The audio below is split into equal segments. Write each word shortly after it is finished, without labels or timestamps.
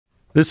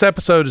This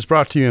episode is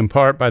brought to you in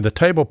part by the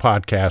Table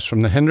Podcast from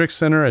the Hendricks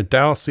Center at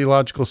Dallas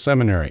Theological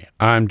Seminary.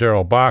 I'm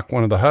Daryl Bach,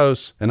 one of the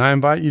hosts, and I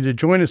invite you to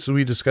join us as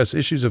we discuss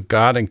issues of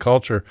God and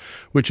culture,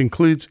 which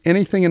includes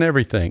anything and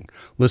everything.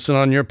 Listen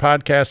on your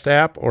podcast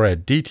app or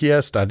at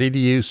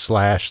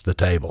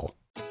dts.edu/thetable.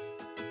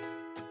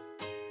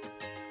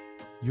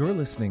 You're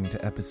listening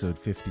to episode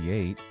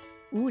 58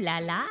 Ooh la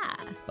la.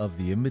 of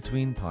the In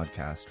Between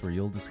podcast, where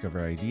you'll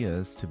discover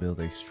ideas to build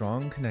a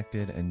strong,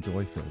 connected, and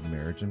joy-filled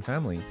marriage and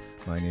family.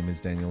 My name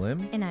is Daniel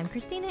M. And I'm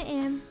Christina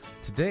M.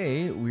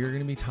 Today, we are going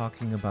to be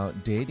talking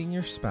about dating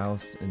your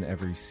spouse in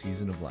every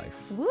season of life.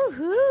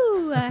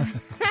 Woohoo!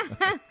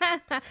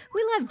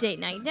 We love date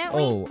night, don't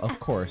we? Oh, of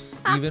course.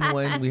 Even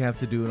when we have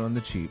to do it on the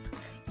cheap,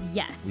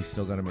 Yes. we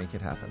still got to make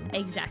it happen.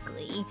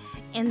 Exactly.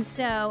 And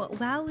so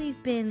while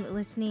we've been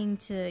listening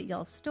to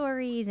y'all's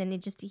stories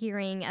and just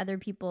hearing other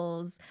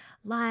people's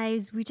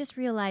lives, we just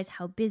realize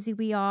how busy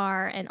we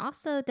are, and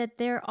also that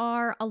there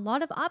are a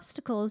lot of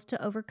obstacles to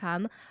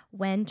overcome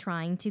when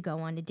trying to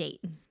go on a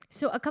date.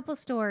 So a couple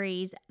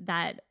stories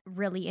that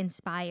really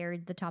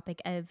inspired the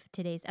topic of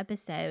today's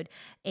episode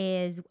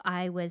is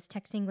I was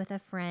texting with a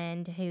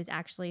friend who's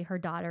actually, her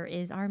daughter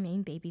is our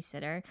main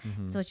babysitter.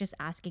 So it's just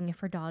asking if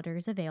her daughter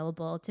is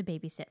available to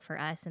babysit for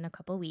us in a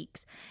couple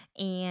weeks.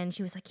 And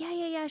she was like,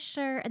 yeah,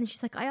 sure. And then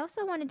she's like, I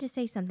also wanted to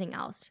say something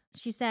else.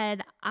 She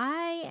said,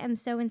 I am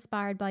so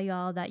inspired by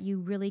y'all that you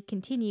really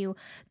continue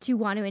to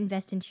want to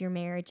invest into your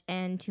marriage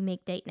and to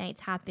make date nights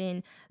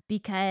happen,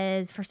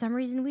 because for some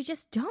reason we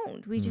just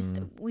don't. We just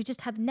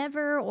have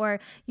never, or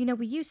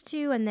we used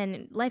to, and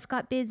then life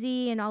got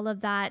busy and all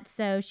of that.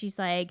 So she's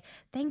like,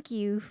 thank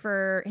you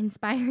for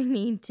inspiring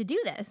me to do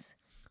this.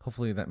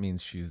 Hopefully that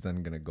means she's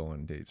then going to go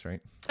on dates, right?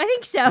 I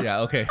think so.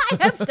 Yeah, okay. I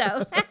hope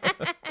so.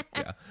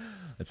 Yeah.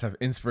 Let's have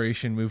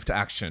inspiration move to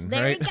action,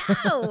 There right? we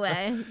go.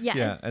 Yes.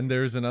 Yeah, and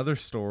there's another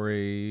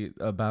story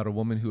about a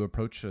woman who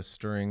approached us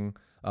during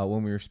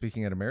when we were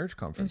speaking at a marriage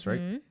conference,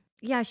 right?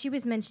 Yeah, she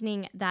was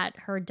mentioning that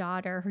her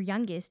daughter, her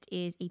youngest,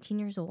 is 18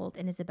 years old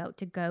and is about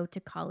to go to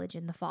college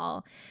in the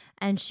fall.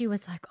 And she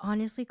was like,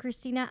 honestly,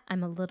 Christina,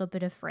 I'm a little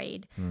bit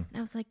afraid. And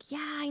I was like,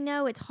 yeah, I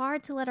know. It's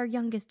hard to let our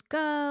youngest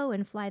go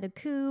and fly the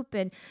coop.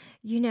 And,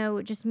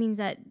 it just means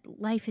that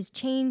life is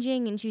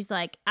changing. And she's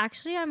like,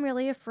 actually, I'm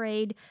really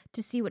afraid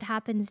to see what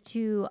happens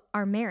to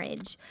our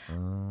marriage.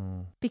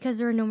 Oh. Because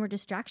there are no more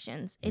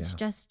distractions. It's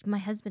just my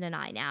husband and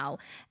I now.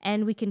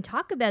 And we can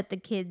talk about the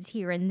kids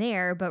here and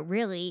there, but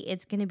really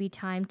it's going to be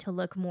time to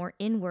look more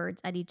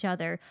inwards at each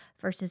other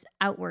versus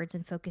outwards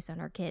and focus on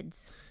our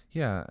kids.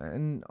 Yeah,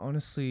 and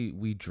honestly,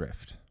 we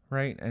drift,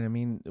 right? And I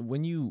mean,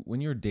 when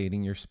you're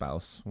dating your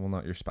spouse, well,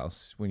 not your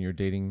spouse, when you're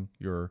dating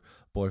your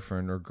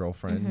boyfriend or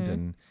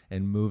girlfriend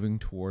and moving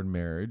toward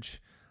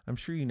marriage, I'm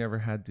sure you never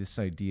had this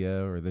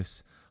idea or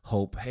this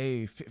hope,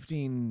 hey,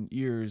 15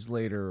 years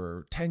later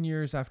or 10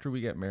 years after we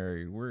get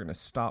married, we're going to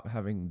stop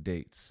having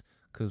dates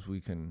because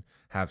we can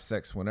have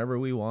sex whenever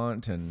we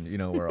want, and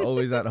we're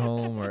always at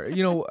home, or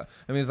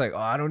it's like, oh,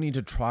 I don't need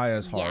to try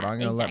as hard. I'm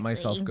gonna let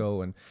myself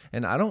go, and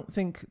I don't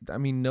think,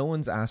 no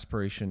one's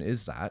aspiration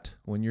is that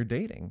when you're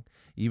dating,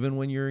 even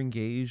when you're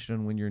engaged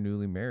and when you're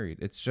newly married.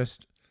 It's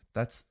just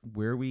that's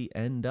where we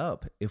end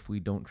up if we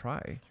don't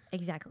try.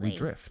 Exactly. We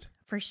drift.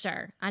 For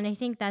sure. And I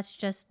think that's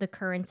just the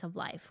currents of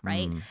life,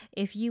 right?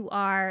 If you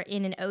are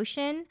in an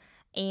ocean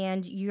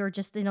and you're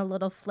just in a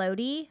little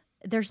floaty,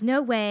 there's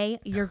no way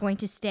you're going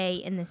to stay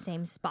in the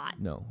same spot.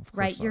 No, of course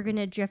right? not. You're going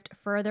to drift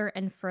further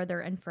and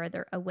further and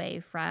further away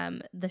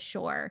from the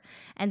shore.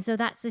 And so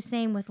that's the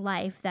same with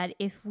life, that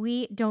if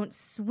we don't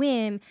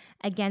swim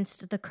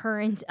against the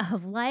current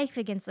of life,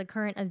 against the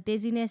current of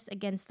busyness,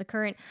 against the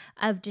current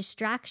of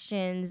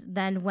distractions,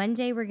 then one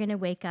day we're going to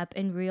wake up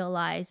and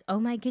realize, oh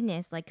my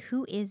goodness, like,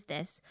 who is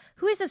this?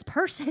 Who is this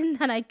person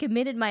that I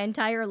committed my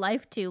entire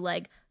life to?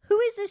 Like, who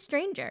is this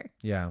stranger?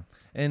 Yeah.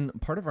 And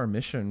part of our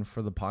mission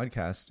for the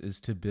podcast is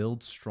to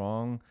build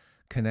strong,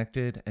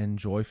 connected, and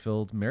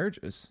joy-filled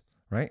marriages,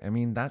 right? I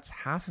mean, that's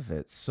half of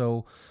it.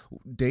 So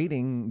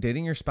dating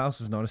your spouse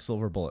is not a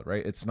silver bullet,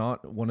 right? It's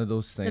not one of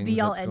those things. The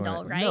be-all,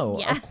 end-all, right? No,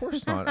 Yeah. of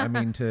course not. I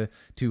mean,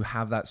 to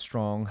have that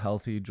strong,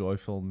 healthy,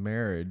 joy-filled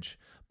marriage,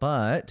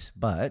 but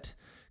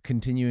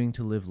continuing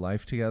to live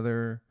life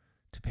together,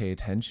 to pay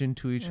attention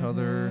to each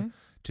other,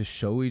 to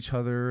show each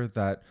other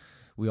that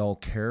we all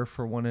care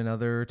for one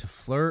another, to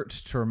flirt,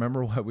 to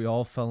remember why we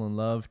all fell in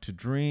love, to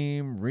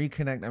dream,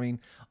 reconnect. I mean,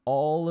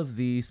 all of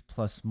these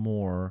plus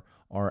more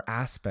are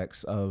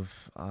aspects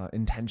of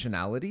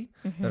intentionality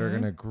that are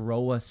going to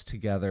grow us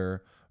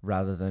together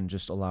rather than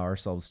just allow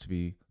ourselves to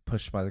be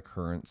pushed by the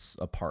currents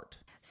apart.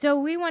 So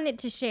we wanted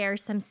to share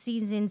some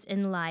seasons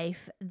in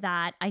life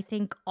that I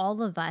think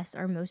all of us,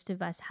 or most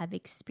of us, have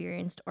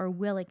experienced or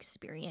will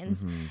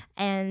experience,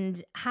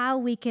 and how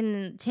we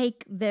can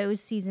take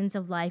those seasons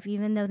of life,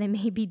 even though they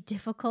may be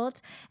difficult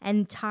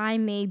and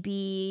time may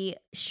be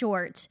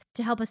short,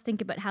 to help us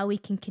think about how we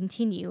can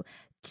continue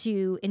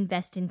to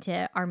invest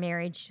into our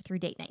marriage through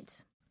date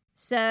nights.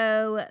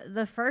 So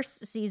the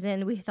first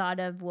season we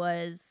thought of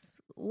was,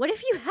 what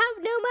if you have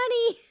no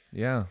money?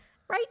 Yeah.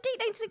 right?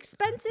 Date night's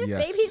expensive.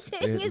 Yes,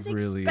 Babysitting is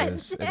really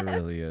expensive. It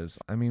really is.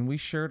 I mean, we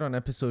shared on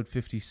episode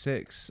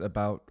 56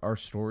 about our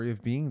story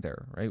of being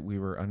there, right? We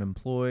were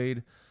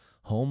unemployed,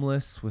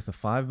 homeless with a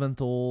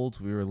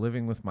 5-month-old. We were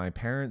living with my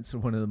parents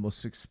in one of the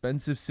most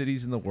expensive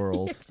cities in the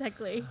world.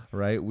 Exactly.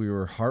 Right? We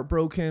were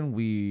heartbroken.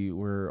 We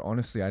were,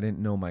 honestly, I didn't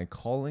know my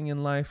calling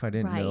in life. I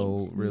didn't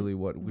know really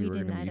what we were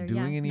going to be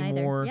doing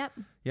anymore. Yep.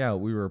 Yeah,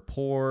 we were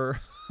poor.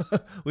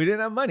 We didn't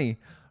have money.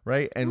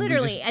 Right? And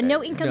literally, and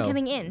no income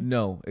coming in.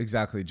 No,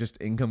 exactly. Just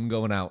income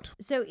going out.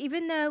 So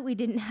even though we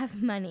didn't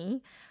have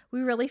money,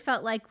 we really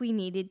felt like we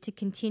needed to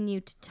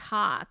continue to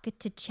talk,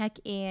 to check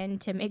in,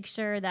 to make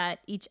sure that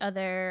each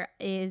other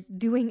is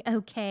doing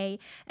okay,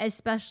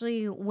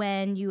 especially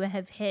when you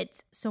have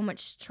hit so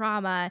much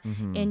trauma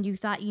and you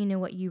thought you knew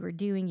what you were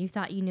doing, you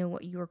thought you knew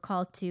what you were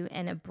called to,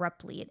 and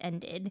abruptly it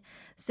ended.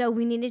 So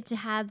we needed to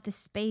have the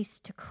space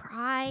to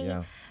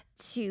cry,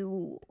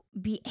 to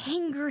be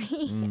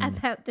angry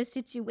about the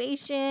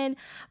situation,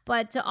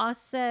 but to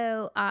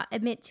also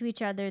admit to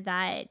each other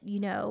that,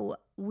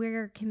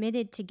 we're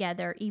committed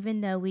together,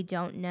 even though we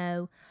don't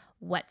know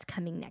what's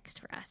coming next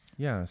for us.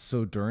 Yeah.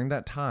 So during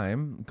that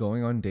time,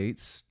 going on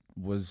dates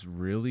was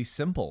really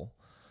simple,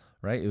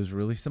 right? It was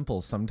really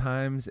simple.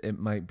 Sometimes it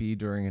might be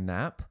during a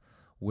nap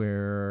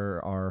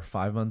where our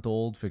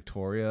 5-month-old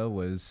Victoria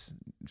was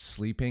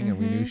sleeping and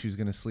we knew she was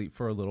going to sleep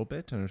for a little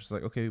bit. And it was just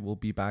like, okay, we'll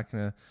be back in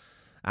an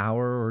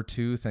hour or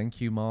two.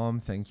 Thank you, Mom.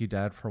 Thank you,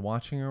 Dad, for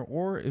watching her.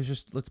 Or it's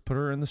just, let's put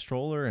her in the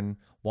stroller and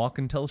walk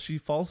until she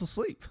falls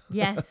asleep.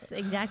 Yes,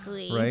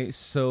 exactly. Right?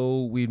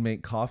 So we'd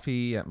make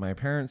coffee at my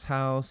parents'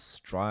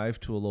 house, drive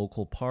to a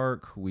local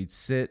park. We'd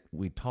sit,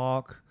 we'd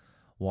talk,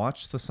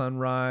 watch the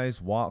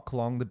sunrise, walk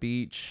along the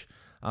beach.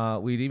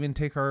 We'd even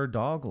take our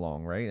dog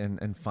along, right?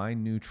 And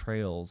find new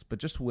trails, but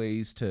just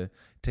ways to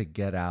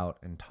get out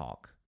and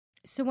talk.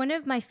 So one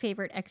of my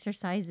favorite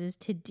exercises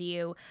to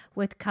do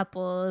with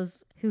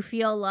couples who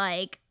feel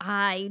like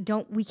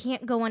we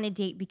can't go on a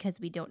date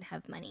because we don't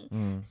have money.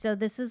 So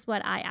this is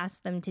what I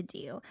ask them to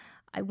do.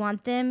 I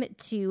want them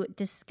to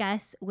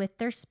discuss with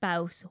their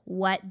spouse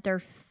what their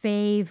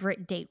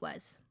favorite date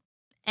was.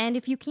 And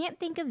if you can't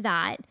think of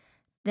that,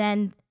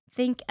 then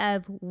think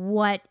of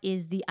what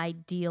is the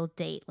ideal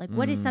date. Like,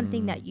 what is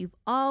something that you've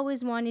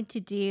always wanted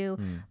to do,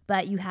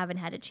 but you haven't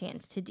had a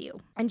chance to do?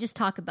 And just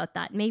talk about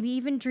that. Maybe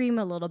even dream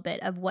a little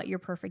bit of what your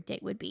perfect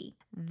date would be.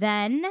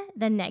 Then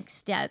the next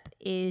step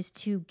is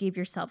to give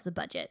yourselves a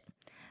budget.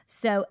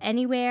 So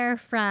anywhere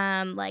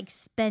from like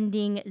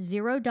spending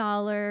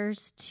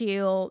 $0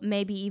 to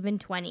maybe even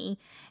 20,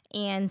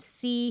 and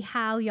see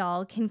how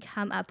y'all can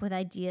come up with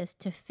ideas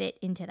to fit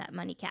into that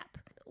money cap.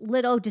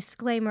 Little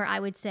disclaimer I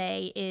would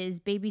say is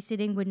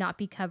babysitting would not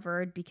be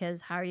covered,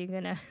 because how are you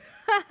going to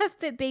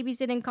fit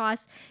babysitting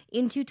costs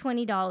into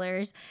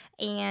 $20?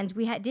 And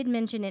we did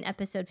mention in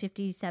episode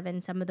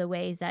 57 some of the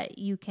ways that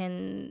you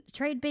can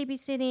trade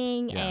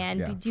babysitting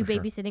and do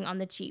babysitting on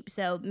the cheap.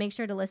 So make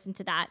sure to listen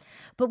to that.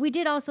 But we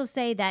did also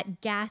say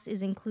that gas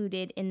is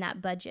included in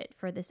that budget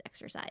for this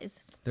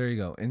exercise. There you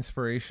go.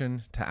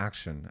 Inspiration to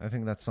action. I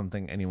think that's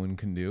something anyone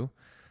can do.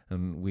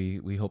 And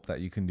we hope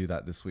that you can do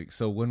that this week.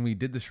 So when we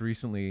did this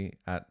recently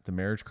at the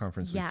marriage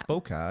conference we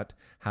spoke at,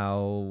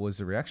 how was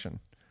the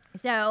reaction?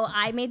 So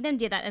I made them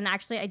do that. And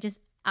actually, I just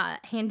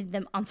handed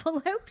them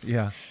envelopes.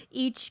 Yeah.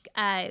 Each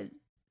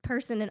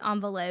person an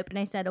envelope. And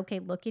I said, okay,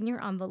 look in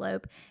your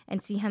envelope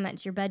and see how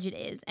much your budget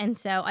is. And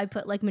so I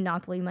put like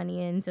Monopoly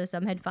money in. So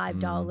some had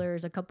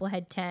 $5, a couple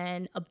had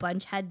 10, a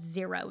bunch had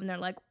 0. And they're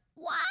like,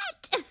 what?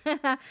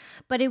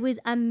 But it was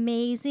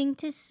amazing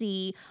to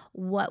see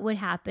what would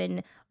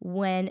happen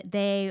when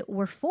they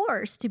were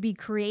forced to be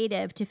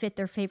creative to fit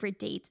their favorite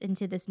dates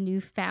into this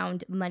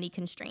newfound money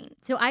constraint.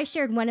 So I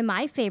shared one of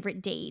my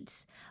favorite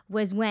dates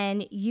was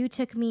when you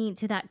took me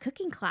to that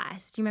cooking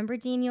class. Do you remember,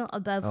 Daniel,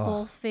 above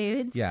Whole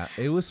Foods? Yeah,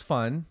 it was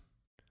fun,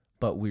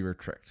 but we were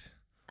tricked.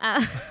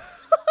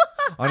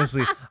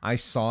 Honestly, I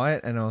saw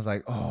it and I was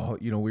like,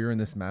 we were in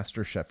this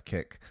MasterChef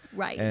kick.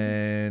 Right.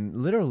 And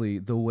literally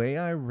the way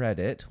I read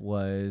it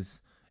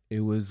was, I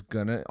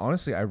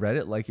read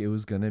it like it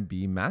was going to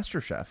be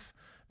MasterChef,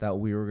 that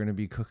we were going to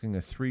be cooking a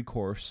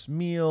 3-course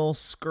meal,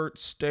 skirt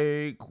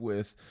steak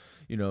with,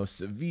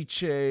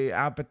 ceviche,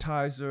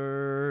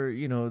 appetizer,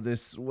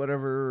 this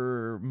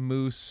whatever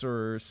mousse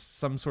or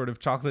some sort of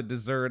chocolate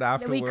dessert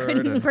afterward. We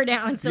couldn't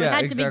pronounce, so it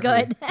had to be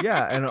good.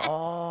 Yeah, and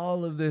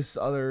all of this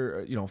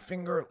other,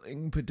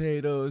 fingerling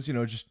potatoes,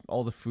 just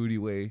all the foodie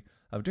way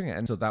of doing it.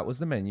 And so that was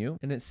the menu,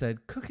 and it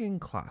said cooking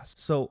class.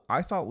 So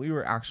I thought we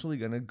were actually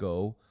going to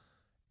go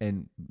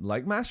and,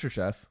 like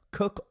MasterChef,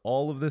 cook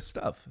all of this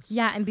stuff.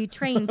 Yeah, and be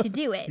trained to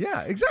do it.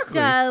 Yeah, exactly.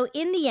 So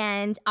in the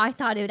end, I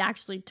thought it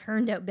actually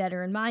turned out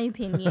better, in my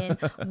opinion,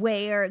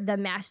 where the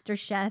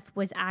MasterChef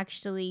was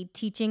actually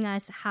teaching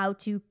us how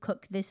to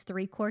cook this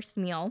 3-course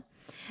meal.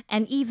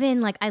 And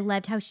even like I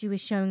loved how she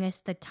was showing us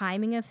the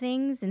timing of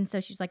things. And so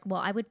she's like,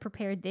 well, I would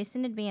prepare this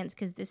in advance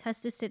because this has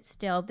to sit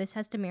still, this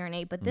has to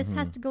marinate, but this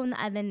has to go in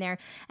the oven there.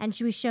 And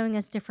she was showing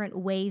us different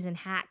ways and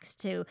hacks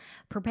to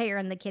prepare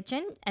in the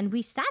kitchen. And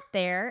we sat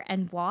there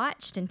and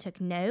watched and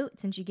took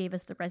notes, and she gave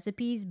us the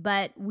recipes,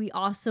 but we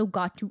also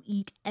got to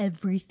eat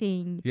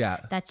everything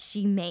that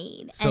she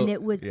made. And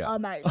it was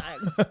amazing.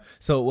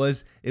 So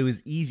it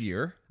was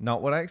easier,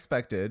 not what I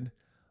expected,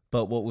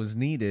 but what was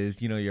neat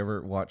is, you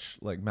ever watch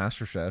like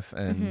MasterChef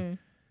and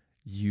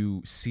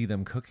you see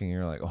them cooking and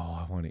you're like,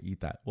 oh, I want to eat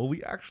that. Well,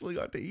 we actually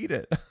got to eat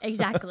it.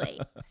 Exactly.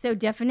 So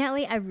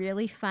definitely a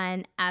really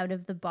fun out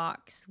of the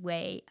box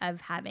way of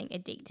having a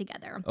date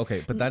together.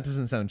 Okay, but that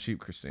doesn't sound cheap,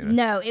 Christina.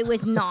 No, it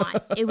was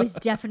not. It was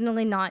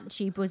definitely not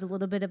cheap. It was a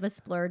little bit of a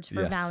splurge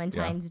for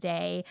Valentine's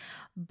Day.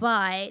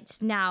 But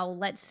now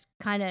let's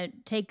kind of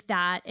take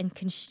that and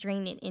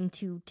constrain it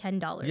into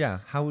 $10. Yeah,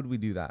 how would we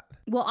do that?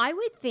 Well, I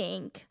would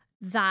think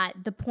that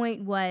the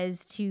point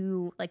was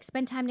to like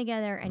spend time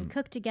together and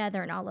cook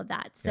together and all of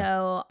that.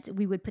 So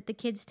we would put the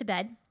kids to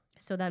bed.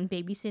 So then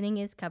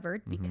babysitting is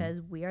covered because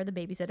we are the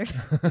babysitters.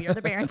 We are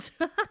the parents.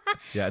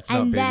 Yeah, it's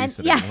not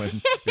babysitting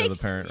when you're the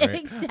parent, right?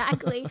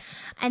 Exactly.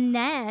 And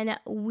then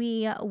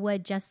we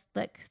would just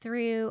look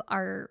through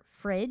our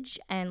fridge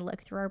and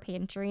look through our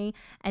pantry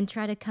and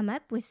try to come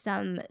up with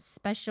some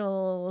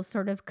special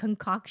sort of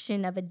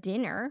concoction of a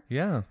dinner.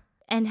 Yeah.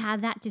 And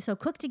have that so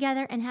cook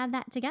together and have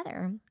that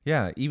together.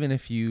 Yeah, even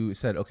if you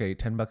said, okay,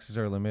 $10 is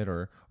our limit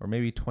or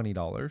maybe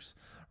 $20,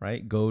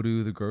 right? Go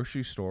to the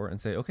grocery store and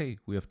say, okay,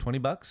 we have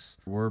 $20.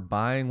 We're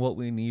buying what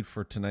we need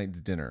for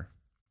tonight's dinner,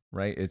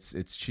 right?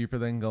 It's cheaper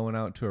than going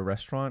out to a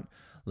restaurant.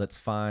 Let's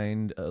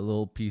find a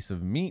little piece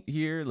of meat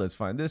here. Let's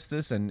find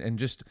this, and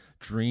just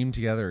dream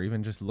together.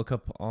 Even just look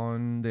up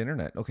on the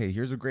internet. Okay,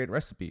 here's a great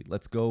recipe.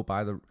 Let's go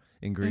buy the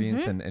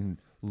ingredients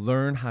and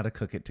learn how to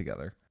cook it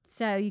together.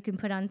 So you can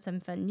put on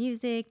some fun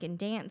music and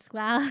dance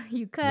while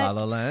you cook. La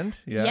La Land.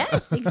 Yeah.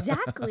 Yes,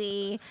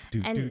 exactly.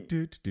 And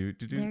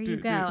there you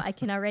go. I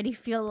can already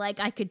feel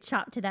like I could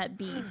chop to that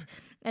beat.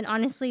 And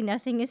honestly,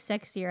 nothing is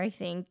sexier, I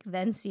think,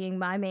 than seeing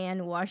my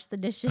man wash the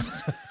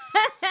dishes.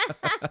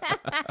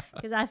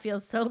 Because I feel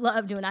so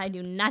loved when I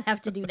do not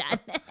have to do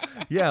that.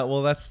 Yeah,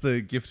 well, that's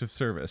the gift of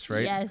service,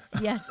 right?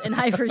 Yes. And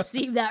I've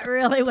received that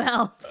really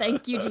well.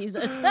 Thank you,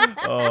 Jesus.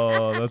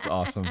 Oh, that's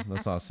awesome.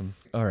 That's awesome.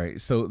 All right.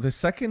 So the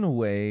second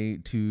way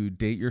to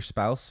date your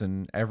spouse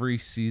in every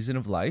season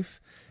of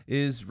life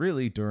is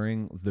really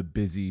during the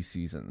busy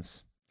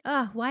seasons.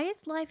 Why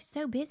is life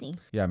so busy?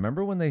 Yeah.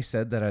 Remember when they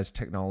said that as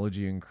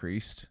technology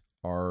increased,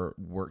 our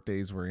work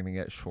days were going to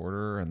get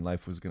shorter and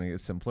life was going to get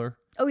simpler?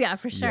 Oh, yeah,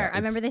 for sure. Yeah, I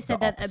remember they said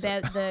that opposite.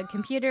 about the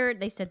computer.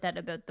 They said that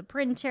about the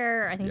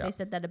printer. I think they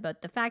said that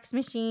about the fax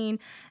machine.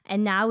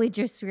 And now we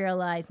just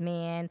realize,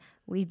 man,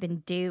 we've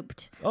been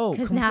duped. Oh,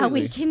 because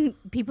completely. now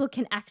people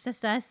can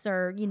access us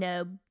or,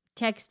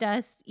 text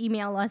us,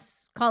 email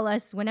us, call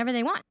us whenever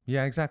they want.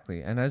 Yeah,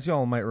 exactly. And as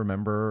y'all might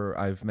remember,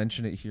 I've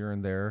mentioned it here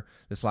and there.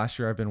 This last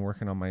year, I've been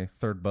working on my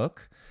third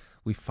book.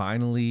 We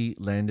finally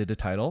landed a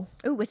title.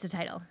 Oh, what's the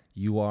title?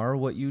 You Are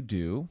What You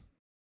Do,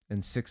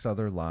 and 6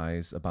 Other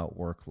Lies About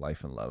Work,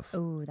 Life, and Love.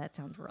 Oh, that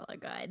sounds really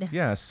good.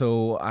 Yeah,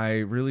 so I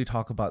really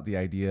talk about the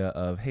idea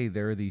of, hey,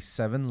 there are these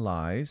 7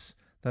 lies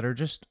that are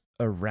just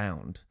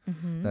around,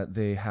 that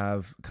they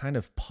have kind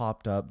of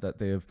popped up, that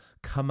they have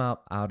come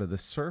out of the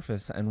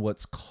surface, and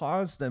what's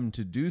caused them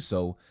to do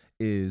so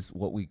is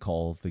what we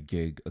call the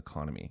gig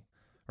economy,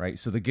 right?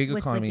 So the gig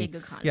economy. What's the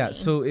gig economy? Yeah,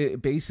 so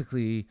it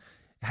basically...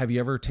 Have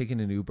you ever taken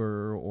an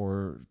Uber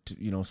or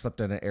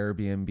slept at an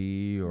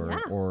Airbnb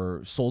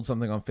or sold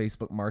something on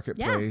Facebook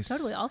Marketplace? Yeah,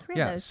 totally. All three of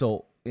those. Yeah.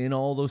 So in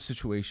all those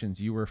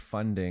situations, you were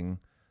funding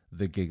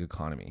the gig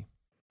economy,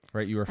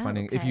 right? You were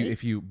funding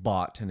if you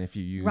bought and if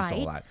you used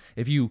all that.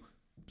 If you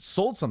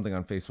sold something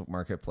on Facebook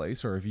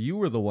Marketplace, or if you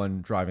were the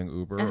one driving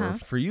Uber, or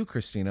for you,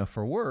 Christina,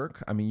 for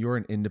work, I mean, you're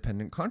an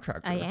independent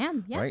contractor. I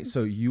am. Yeah. Right.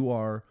 So you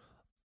are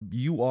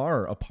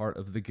a part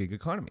of the gig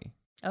economy.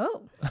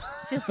 Oh,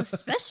 feels so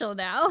special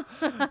now.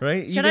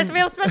 Right? Should I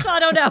feel special? I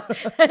don't know.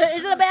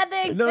 Is it a bad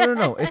thing?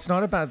 No. It's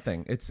not a bad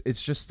thing.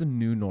 It's just the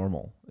new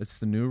normal. It's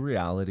the new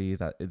reality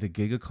that the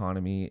gig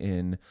economy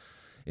in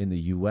the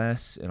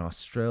US, in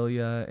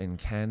Australia, in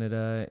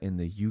Canada, in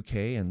the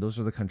UK, and those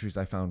are the countries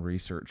I found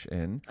research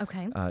in.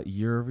 Okay.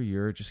 Year over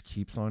year, it just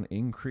keeps on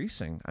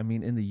increasing. I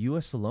mean, in the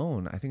US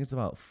alone, I think it's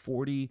about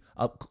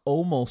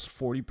almost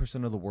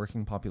 40% of the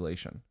working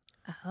population.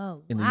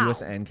 Oh, in the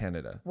US and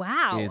Canada.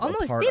 Wow. Is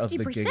almost a part 50%. Of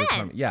the gig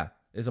economy. Yeah,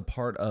 is a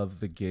part of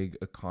the gig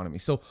economy.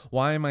 So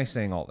why am I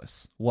saying all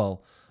this?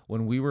 Well,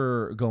 when we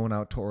were going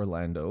out to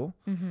Orlando,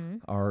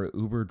 our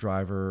Uber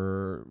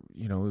driver,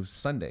 it was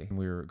Sunday.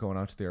 We were going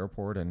out to the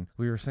airport and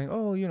we were saying,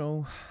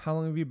 oh, how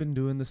long have you been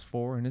doing this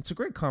for? And it's a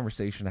great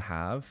conversation to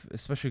have,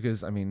 especially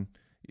because, I mean,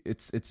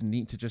 it's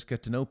neat to just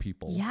get to know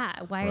people. Yeah.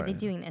 Why are they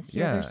doing this?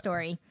 Hear their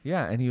story.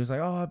 Yeah. And he was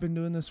like, oh, I've been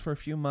doing this for a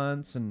few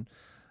months and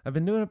I've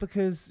been doing it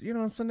because,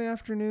 on Sunday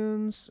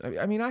afternoons,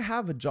 I mean, I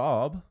have a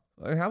job.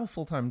 I have a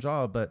full-time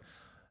job, but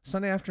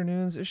Sunday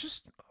afternoons, it's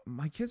just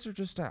my kids are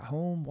just at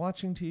home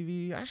watching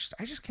TV.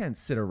 I just can't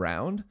sit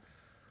around.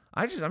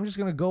 I'm just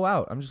gonna go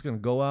out. I'm just gonna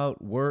go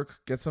out,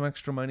 work, get some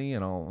extra money,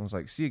 and I was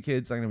like, see you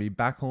kids. I'm gonna be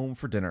back home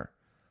for dinner,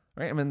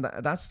 right? I mean,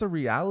 that's the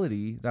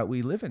reality that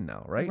we live in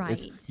now, right?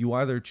 Right. It's, you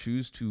either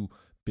choose to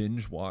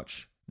binge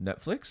watch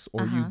Netflix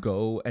or you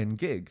go and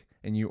gig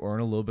and you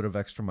earn a little bit of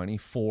extra money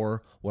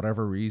for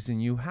whatever reason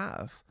you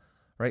have,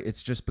 right?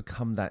 It's just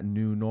become that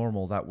new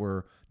normal that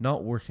we're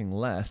not working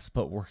less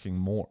but working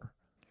more.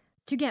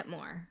 To get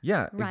more.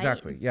 Yeah, Right.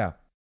 exactly. Yeah.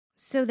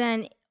 So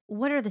then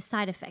what are the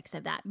side effects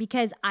of that?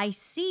 Because I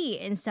see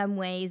in some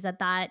ways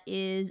that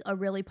is a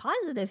really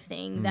positive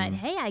thing that,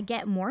 hey, I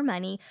get more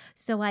money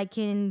so I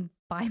can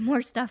buy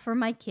more stuff for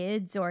my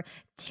kids or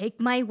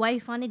take my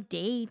wife on a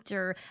date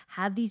or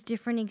have these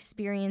different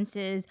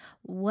experiences.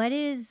 What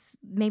is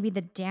maybe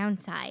the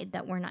downside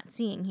that we're not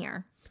seeing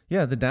here?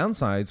 Yeah, the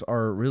downsides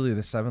are really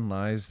the 7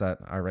 lies that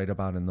I write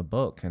about in the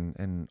book.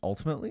 And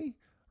ultimately,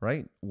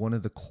 right, one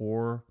of the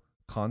core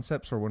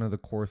concepts or one of the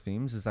core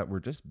themes is that we're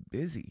just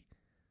busy.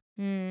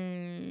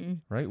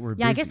 Right? We're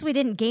busy. I guess we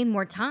didn't gain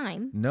more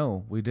time.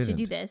 No, we didn't. To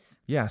do this.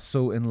 Yeah,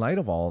 so in light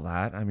of all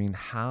that, I mean,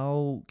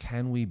 how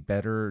can we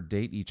better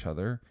date each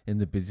other in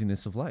the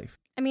busyness of life?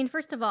 I mean,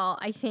 first of all,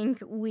 I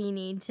think we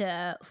need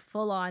to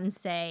full on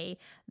say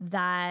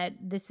that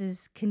this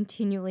is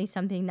continually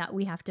something that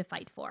we have to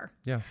fight for.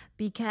 Yeah.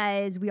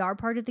 Because we are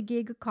part of the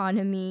gig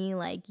economy.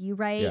 Like you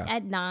write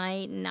at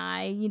night and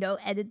I,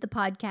 edit the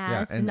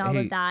podcast and all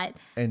of that.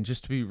 And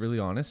just to be really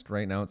honest,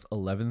 right now it's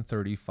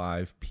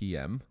 11:35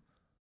 p.m.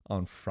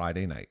 on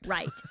Friday night.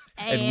 Right.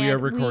 And we are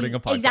recording a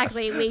podcast.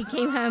 Exactly. We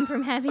came home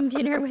from having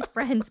dinner with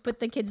friends, put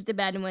the kids to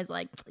bed and was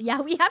like,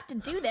 yeah, we have to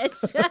do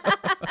this.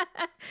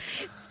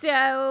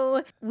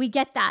 So we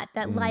get that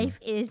life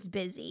is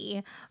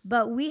busy,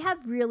 but we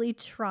have really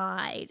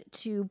tried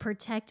to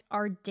protect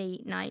our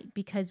date night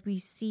because we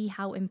see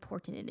how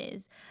important it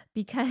is,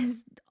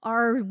 because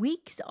our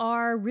weeks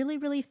are really,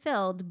 really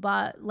filled.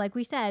 But like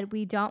we said,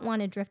 we don't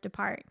want to drift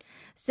apart.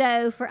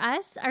 So for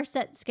us, our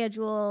set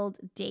scheduled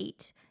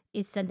date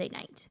is Sunday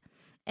night.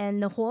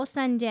 And the whole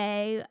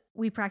Sunday,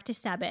 we practice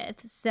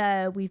Sabbath.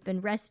 So we've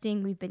been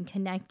resting, we've been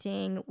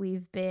connecting,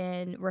 we've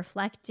been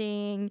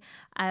reflecting.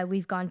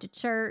 We've gone to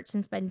church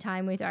and spent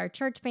time with our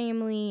church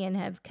family and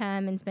have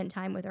come and spent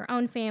time with our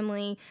own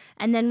family.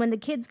 And then when the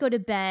kids go to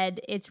bed,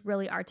 it's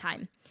really our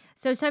time.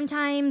 So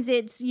sometimes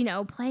it's,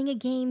 playing a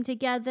game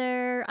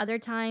together. Other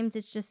times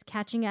it's just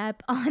catching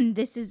up on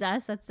This Is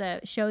Us. That's a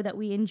show that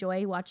we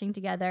enjoy watching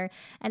together.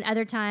 And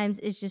other times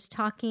it's just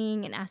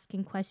talking and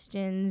asking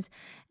questions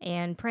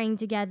and praying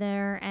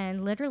together.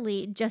 And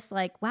literally just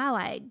like, wow,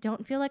 I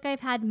don't feel like I've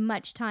had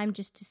much time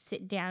just to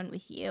sit down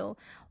with you.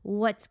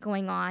 What's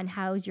going on?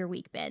 How's your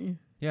week been?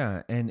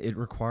 Yeah, and it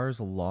requires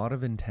a lot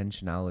of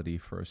intentionality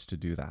for us to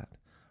do that.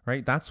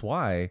 Right? That's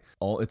why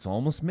it's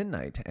almost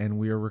midnight and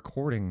we are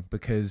recording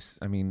because,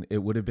 I mean, it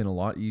would have been a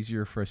lot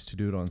easier for us to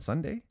do it on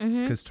Sunday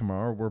because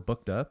tomorrow we're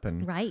booked up.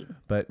 Right.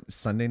 But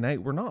Sunday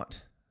night we're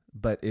not.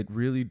 But it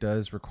really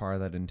does require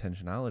that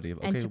intentionality.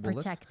 And to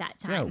protect that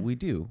time. Yeah, we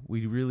do.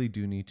 We really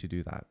do need to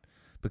do that.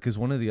 Because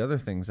one of the other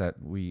things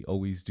that we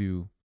always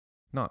do,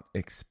 not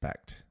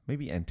expect,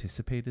 maybe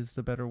anticipate is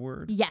the better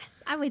word.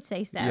 Yes, I would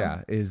say so.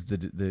 Yeah, is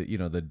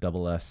the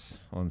double S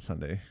on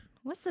Sunday.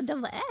 What's the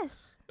double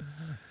S?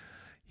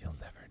 You'll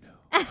never know.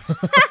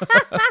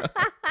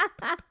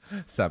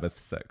 Sabbath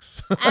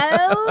sex.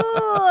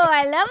 Oh,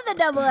 I love the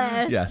double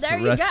S. Yes, there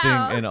you resting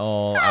go. in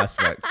all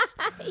aspects.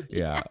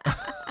 Yeah.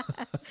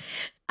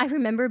 I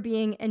remember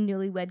being a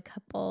newlywed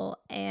couple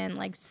and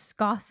like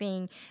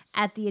scoffing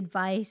at the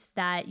advice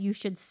that you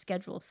should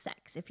schedule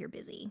sex if you're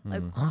busy.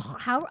 Like,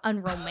 how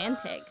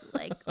unromantic.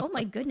 Like, oh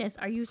my goodness,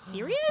 are you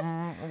serious?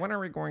 When are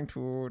we going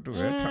to do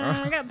it?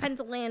 I got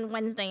pencil in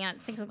Wednesday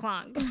at 6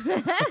 o'clock.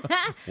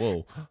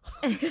 Whoa.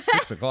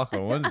 6 o'clock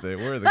on Wednesday.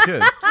 Where are the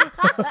kids?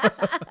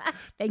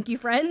 Thank you,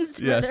 friends.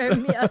 Yes.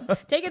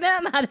 Taking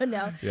them? I don't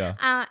know.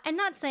 Yeah. And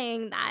not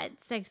saying that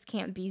sex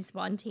can't be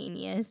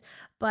spontaneous,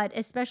 but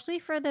especially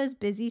for those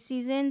busy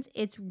seasons,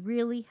 it's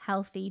really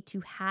healthy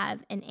to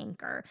have an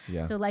anchor.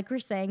 Yeah. So like we're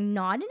saying,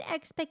 not an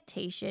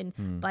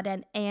expectation, but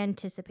an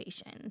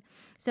anticipation.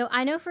 So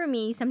I know for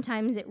me,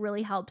 sometimes it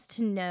really helps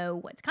to know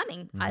what's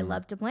coming. I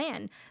love to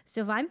plan.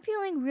 So if I'm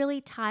feeling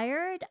really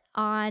tired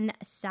on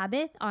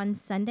Sabbath on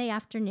Sunday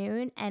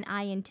afternoon and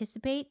I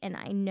anticipate and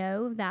I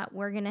know that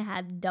we're going to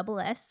have double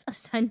S a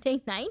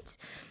Sunday night,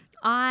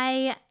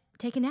 I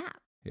take a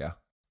nap. Yeah.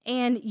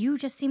 And you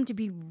just seem to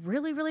be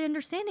really, really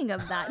understanding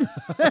of that.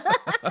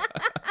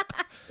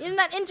 Isn't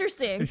that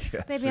interesting? Yes,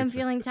 Baby, I'm exactly.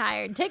 feeling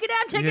tired. Take a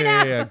nap, take a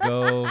nap. Yeah,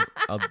 go.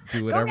 I'll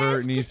do whatever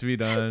rest. needs to be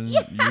done.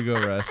 You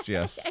go rest,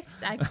 yes.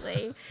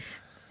 Exactly.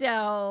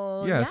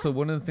 So, Yeah, so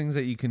one of the things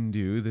that you can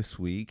do this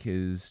week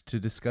is to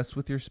discuss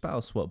with your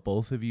spouse what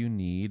both of you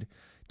need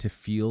to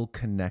feel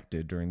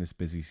connected during this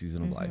busy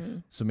season of life.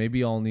 So maybe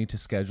y'all need to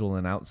schedule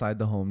an outside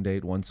the home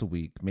date once a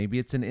week. Maybe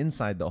it's an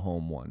inside the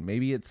home one.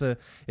 Maybe it's a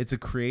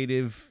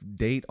creative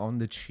date on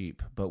the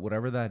cheap. But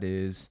whatever that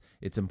is,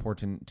 it's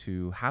important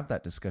to have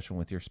that discussion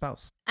with your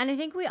spouse. And I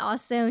think we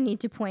also need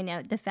to point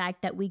out the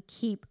fact that we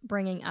keep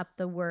bringing up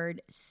the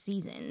word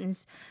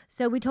seasons.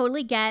 So we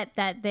totally get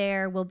that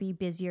there will be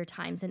busier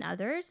times than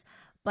others.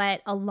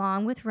 But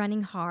along with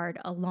running hard,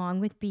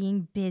 along with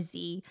being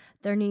busy,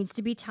 there needs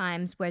to be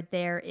times where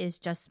there is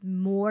just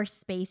more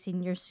space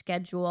in your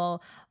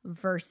schedule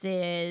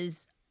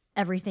versus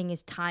everything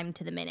is timed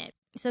to the minute.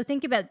 So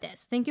think about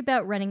this. Think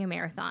about running a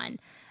marathon.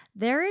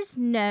 There is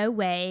no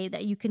way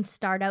that you can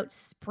start out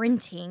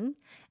sprinting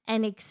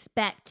and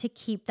expect to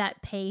keep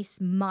that pace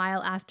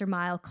mile after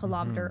mile,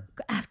 kilometer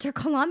after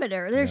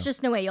kilometer. There's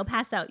just no way. You'll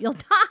pass out. You'll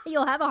die.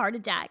 You'll have a heart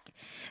attack.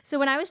 So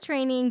when I was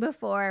training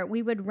before,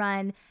 we would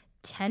run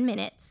 10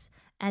 minutes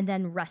and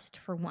then rest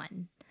for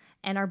 1.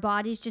 And our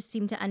bodies just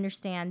seem to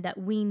understand that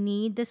we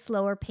need the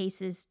slower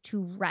paces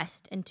to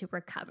rest and to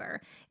recover.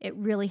 It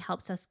really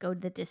helps us go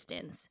the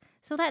distance.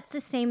 So that's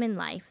the same in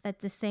life.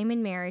 That's the same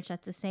in marriage.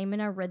 That's the same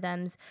in our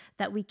rhythms,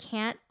 that we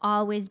can't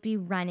always be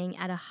running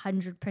at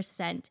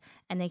 100%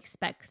 and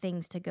expect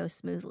things to go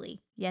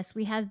smoothly. Yes,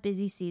 we have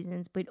busy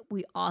seasons, but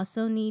we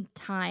also need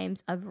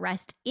times of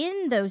rest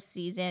in those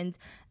seasons.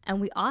 And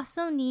we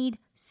also need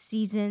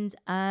seasons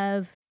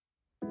of...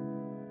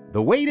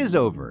 The wait is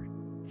over.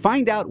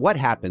 Find out what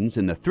happens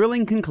in the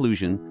thrilling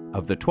conclusion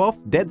of the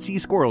 12th Dead Sea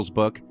Squirrels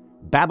book,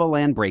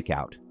 Babylon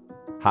Breakout.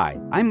 Hi,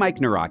 I'm Mike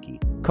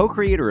Naraki,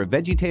 co-creator of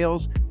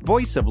VeggieTales,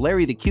 voice of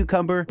Larry the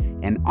Cucumber,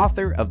 and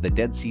author of The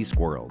Dead Sea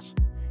Squirrels.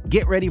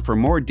 Get ready for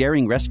more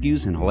daring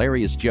rescues and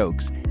hilarious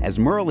jokes as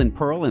Merle and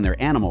Pearl and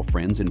their animal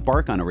friends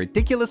embark on a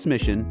ridiculous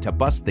mission to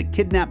bust the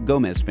kidnapped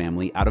Gomez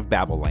family out of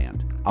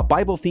Babylon, a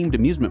Bible-themed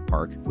amusement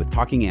park with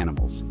talking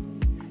animals.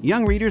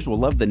 Young readers will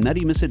love the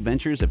nutty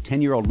misadventures of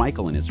 10-year-old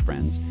Michael and his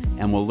friends,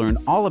 and will learn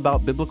all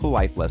about biblical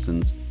life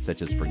lessons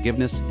such as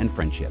forgiveness and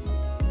friendship.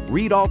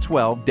 Read all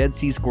 12 Dead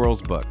Sea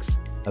Squirrels books.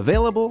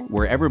 Available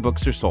wherever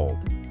books are sold.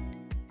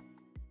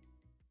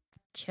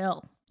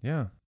 Chill.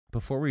 Yeah.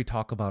 Before we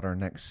talk about our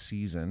next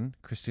season,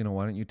 Christina,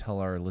 why don't you tell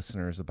our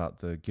listeners about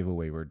the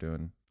giveaway we're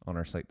doing on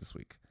our site this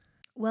week?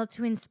 Well,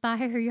 to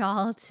inspire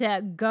y'all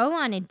to go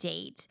on a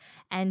date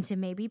and to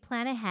maybe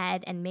plan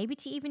ahead and maybe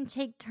to even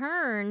take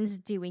turns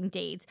doing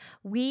dates,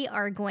 we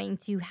are going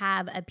to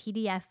have a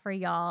PDF for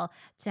y'all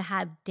to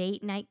have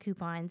date night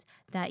coupons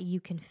that you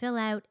can fill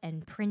out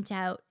and print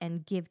out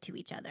and give to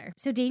each other.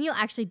 So Daniel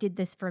actually did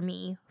this for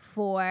me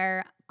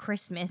for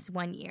Christmas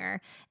one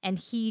year, and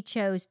he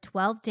chose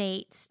 12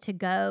 dates to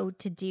go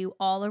to do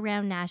all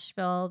around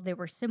Nashville. There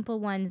were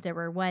simple ones. There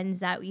were ones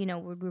that, you know,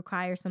 would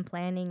require some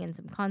planning and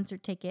some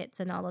concert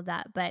tickets and all of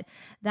that. But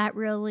that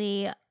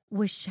really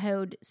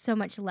showed so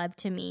much love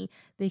to me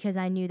because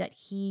I knew that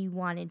he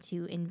wanted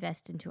to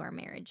invest into our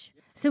marriage.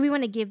 So we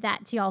want to give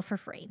that to y'all for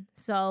free.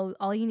 So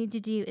all you need to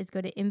do is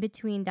go to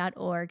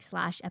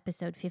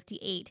inbetween.org/episode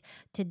 58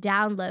 to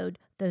download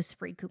those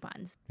free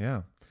coupons.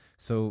 Yeah.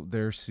 So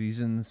there's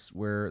seasons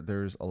where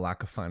there's a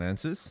lack of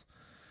finances.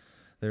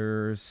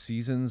 There's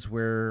seasons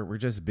where we're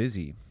just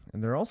busy.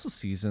 And there are also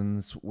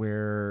seasons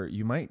where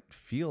you might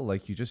feel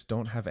like you just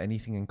don't have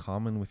anything in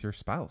common with your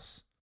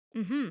spouse.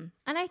 And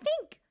I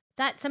think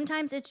that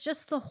sometimes it's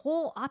just the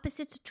whole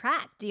opposites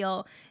attract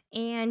deal,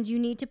 and you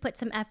need to put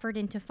some effort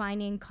into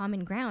finding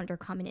common ground or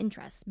common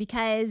interests,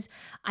 because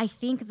I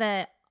think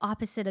the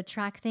opposite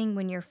attract thing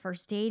when you're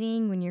first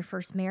dating, when you're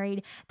first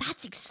married,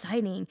 that's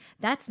exciting.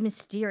 That's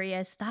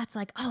mysterious. That's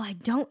like, oh, I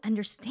don't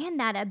understand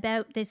that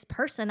about this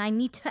person. I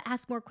need to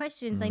ask more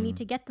questions. I need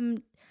to get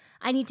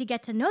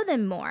to know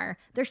them more.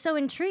 They're so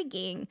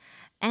intriguing.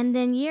 And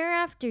then year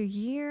after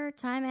year,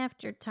 time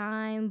after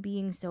time,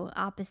 being so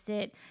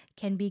opposite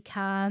can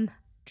become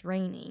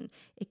draining.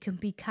 It can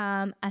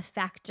become a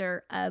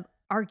factor of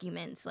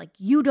arguments, like,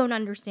 you don't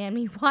understand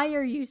me. Why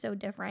are you so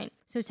different?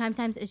 So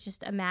sometimes it's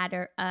just a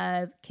matter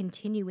of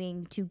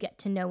continuing to get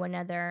to know one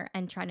another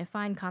and trying to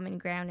find common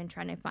ground and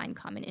trying to find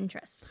common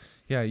interests.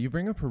 Yeah, you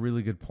bring up a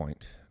really good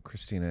point,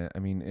 Christina. I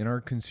mean, in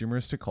our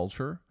consumeristic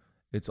culture,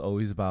 it's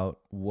always about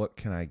what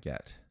can I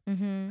get?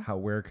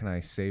 Where can I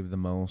save the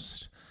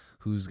most?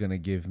 Who's going to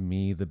give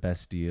me the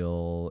best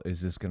deal? Is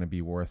this going to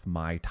be worth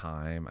my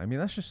time? I mean,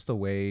 that's just the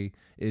way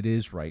it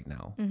is right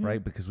now,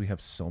 right? Because we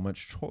have so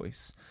much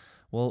choice.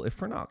 Well,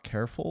 if we're not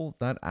careful,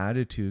 that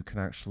attitude can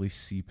actually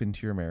seep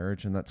into your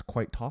marriage, and that's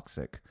quite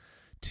toxic.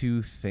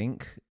 To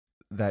think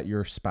that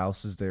your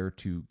spouse is there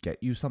to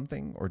get you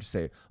something, or to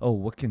say, oh,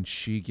 what can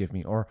she give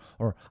me? Or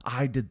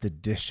I did the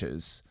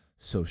dishes,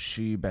 so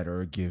she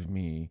better give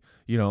me,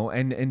 you know,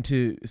 and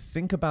to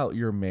think about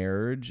your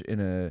marriage in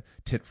a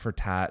tit for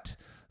tat,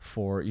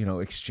 for, you know,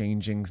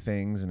 exchanging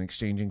things and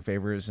exchanging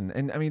favors.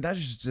 And I mean, that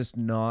is just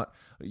not,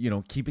 you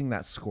know, keeping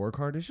that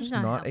scorecard is just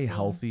not a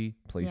healthy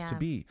place to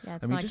be. Yeah,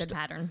 it's I mean, not a good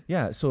pattern.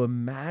 Yeah. So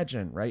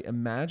imagine, right?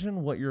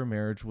 Imagine what your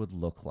marriage would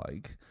look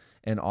like.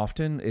 And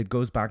often it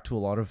goes back to a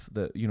lot of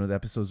the, you know, the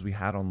episodes we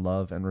had on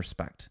love and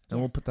respect. And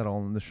we'll put that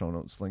all in the show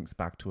notes, links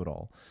back to it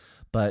all.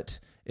 But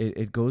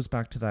it goes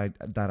back to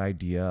that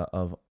idea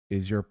of,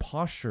 is your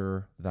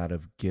posture that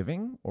of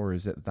giving or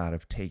is it that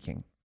of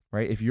taking?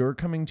 Right? If you're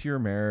coming to your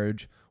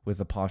marriage with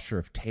a posture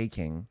of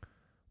taking,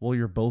 well,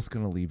 you're both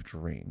going to leave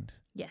drained.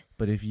 Yes.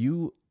 But if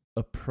you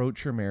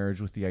approach your marriage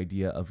with the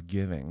idea of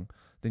giving,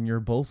 then you're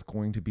both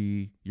going to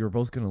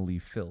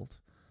leave filled,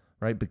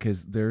 right?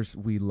 Because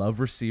we love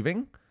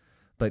receiving,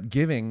 but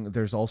giving,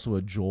 there's also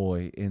a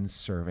joy in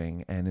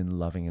serving and in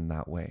loving in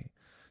that way.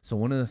 So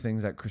one of the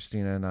things that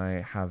Christina and I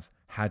have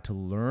had to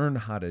learn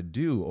how to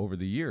do over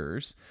the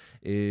years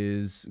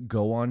is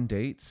go on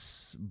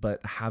dates,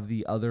 but have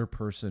the other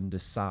person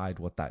decide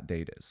what that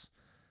date is.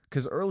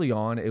 Because early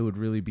on, it would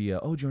really be do you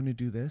want to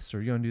do this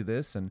or you want to do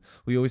this? And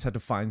we always had to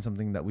find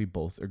something that we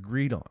both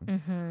agreed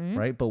on,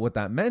 right? But what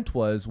that meant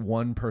was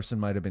one person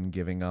might have been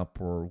giving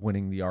up or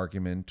winning the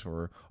argument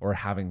or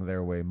having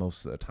their way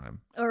most of the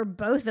time. Or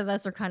both of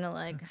us are kind of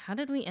like, how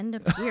did we end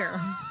up here?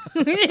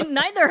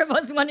 Neither of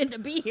us wanted to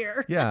be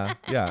here. Yeah.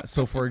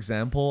 So for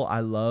example,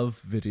 I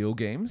love video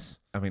games.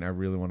 I mean, I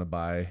really want to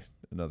buy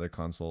another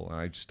console.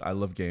 I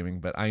love gaming,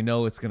 but I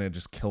know it's going to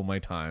just kill my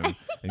time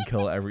and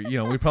kill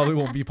we probably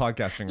won't be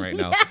podcasting right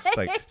now. It's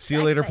like, see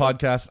you later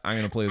podcast. I'm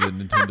going to play the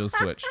Nintendo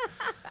Switch.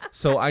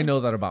 So I know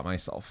that about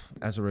myself.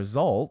 As a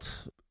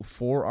result,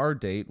 for our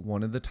date,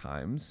 one of the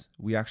times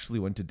we actually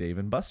went to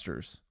Dave &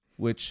 Buster's,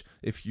 which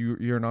if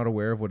you're not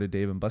aware of what a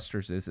Dave &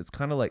 Buster's is, it's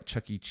kind of like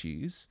Chuck E.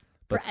 Cheese,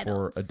 but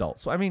for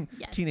adults. So I mean,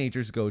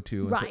 teenagers go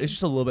to, and so it's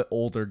just a little bit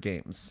older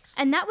games.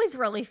 And that was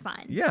really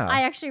fun. Yeah.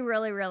 I actually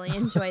really, really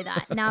enjoy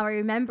that. Now I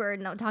remember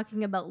not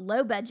talking about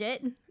low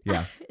budget.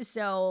 Yeah.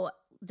 So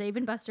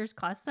Dave & Buster's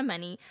cost some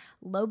money.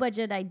 Low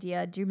budget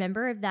idea. Do you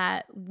remember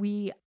that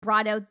we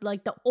brought out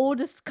like the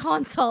oldest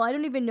console? I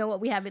don't even know what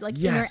we have. Like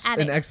in our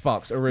attic. An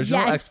Xbox.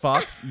 Original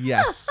Xbox.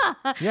 Yes.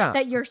 Yeah.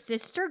 That your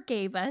sister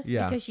gave us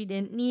because she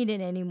didn't need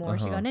it anymore.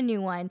 She got a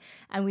new one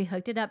and we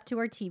hooked it up to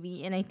our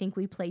TV and I think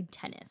we played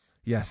tennis.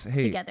 Yes.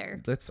 Hey,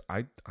 together.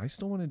 I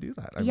still want to do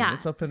that. I mean,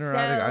 it's up in our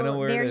attic. I know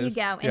where there it is.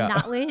 you go.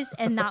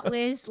 And that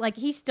was like,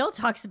 he still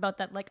talks about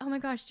that. Like, oh my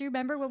gosh, do you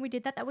remember when we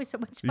did that? That was so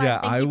much fun.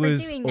 Yeah, Thank you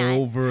for doing that.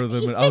 Over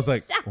the moon. I was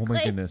like, oh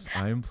my goodness,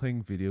 I am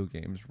playing video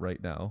games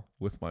right now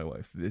with my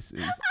wife. This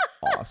is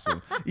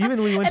awesome.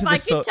 Even we went to the...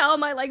 If I could tell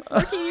my like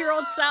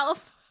 14-year-old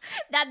self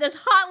that this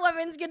hot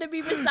woman's going to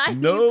be beside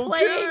me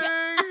playing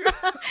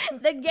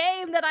the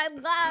game that I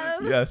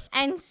love. Yes.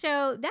 And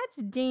so that's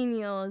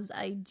Daniel's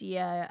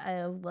idea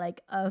of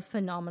like a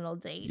phenomenal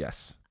date.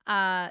 Yes.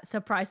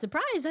 Surprise,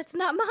 surprise, that's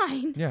not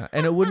mine. Yeah,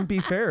 and it wouldn't be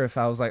fair if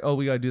I was like, oh,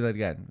 we gotta do that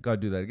again.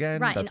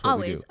 Right, That's and what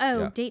always, we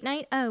do. Date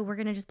night, we're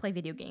gonna just play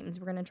video games.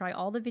 We're gonna try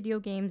all the video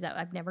games that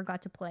I've never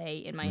got to play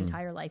in my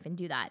entire life and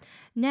do that.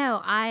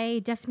 No,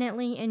 I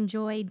definitely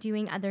enjoy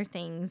doing other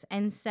things.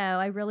 And so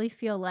I really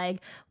feel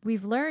like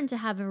we've learned to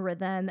have a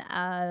rhythm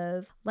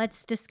of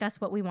let's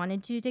discuss what we want to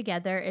do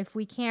together. If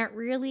we can't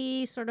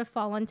really sort of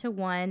fall into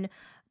one,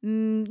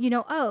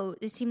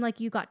 it seemed like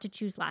you got to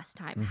choose last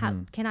time. How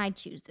can I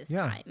choose this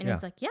time? And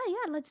it's like, yeah,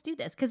 let's do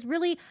this. Because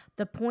really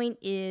the point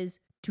is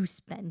to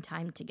spend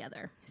time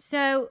together.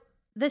 So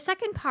the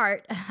second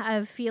part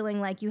of feeling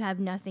like you have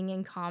nothing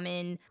in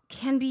common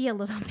can be a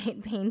little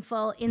bit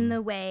painful in the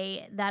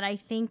way that I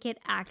think it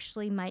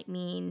actually might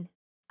mean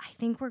I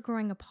think we're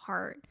growing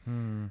apart.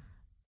 And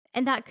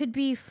that could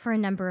be for a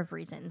number of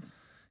reasons.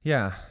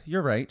 Yeah,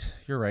 you're right.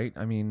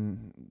 I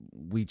mean,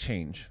 we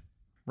change.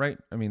 Right?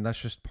 I mean,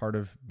 that's just part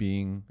of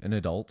being an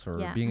adult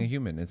or being a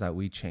human is that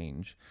we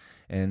change.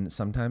 And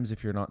sometimes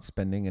if you're not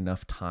spending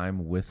enough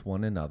time with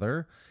one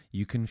another,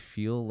 you can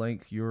feel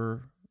like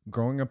you're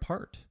growing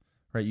apart,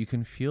 right? You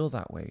can feel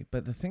that way.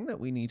 But the thing that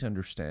we need to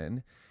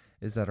understand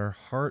is that our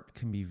heart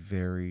can be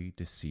very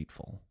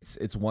deceitful.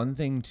 It's one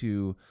thing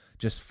to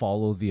just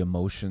follow the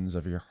emotions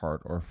of your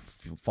heart or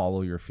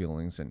follow your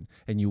feelings and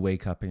you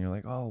wake up and you're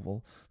like, oh,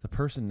 well, the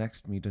person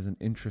next to me doesn't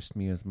interest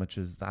me as much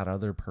as that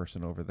other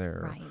person over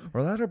there. Right.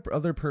 Or that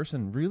other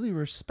person really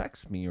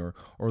respects me or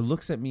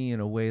looks at me in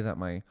a way that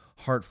my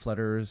heart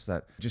flutters,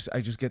 that I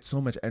just get so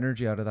much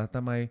energy out of that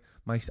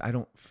I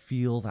don't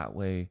feel that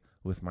way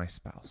with my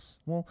spouse.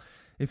 Well,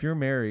 if you're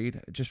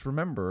married, just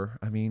remember,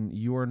 I mean,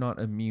 you are not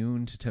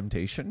immune to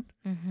temptation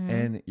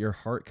and your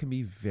heart can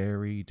be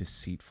very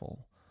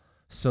deceitful.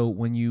 So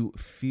when you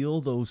feel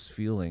those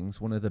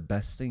feelings, one of the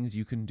best things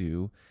you can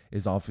do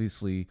is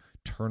obviously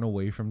turn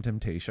away from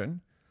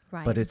temptation.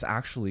 Right. But it's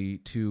actually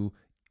to,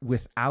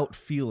 without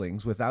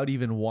feelings, without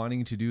even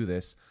wanting to do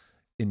this,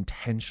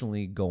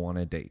 intentionally go on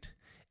a date,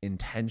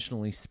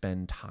 intentionally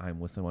spend time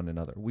with one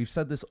another. We've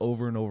said this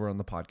over and over on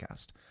the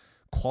podcast.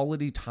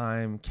 Quality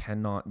time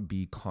cannot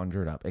be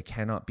conjured up. It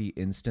cannot be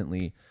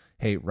instantly,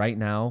 hey, right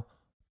now,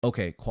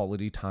 okay,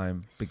 quality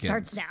time begins.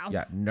 Starts now.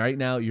 Yeah, right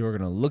now you're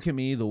going to look at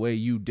me the way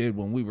you did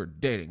when we were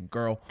dating,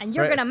 girl. And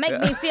you're going to make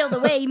me feel the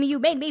way you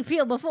made me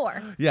feel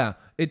before. Yeah,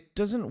 it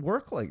doesn't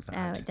work like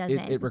that. No, it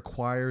doesn't. It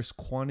requires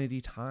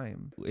quantity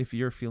time. If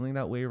you're feeling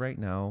that way right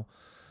now,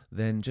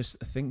 then just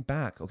think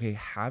back. Okay,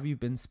 have you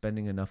been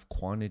spending enough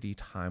quantity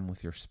time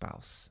with your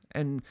spouse?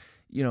 And,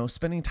 you know,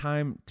 spending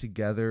time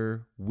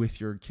together with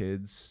your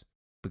kids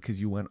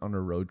because you went on a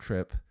road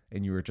trip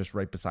and you were just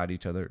right beside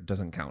each other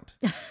doesn't count.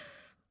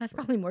 That's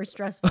probably more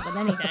stressful than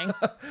anything.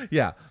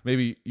 Yeah,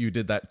 maybe you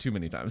did that too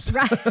many times.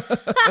 Right.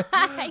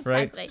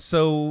 Exactly. Right.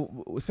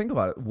 So think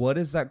about it. What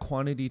does that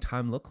quantity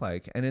time look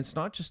like? And it's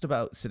not just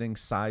about sitting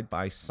side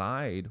by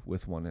side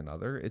with one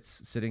another.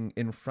 It's sitting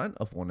in front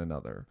of one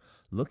another,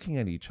 looking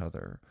at each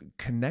other,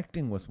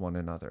 connecting with one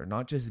another,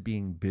 not just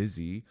being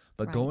busy,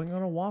 but Right. going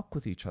on a walk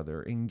with each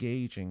other,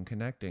 engaging,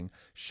 connecting,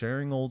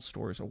 sharing old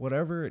stories or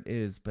whatever it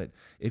is. But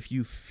if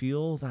you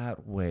feel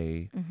that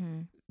way,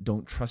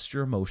 don't trust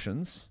your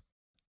emotions.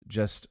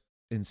 Just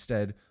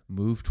instead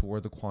move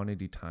toward the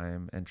quantity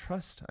time and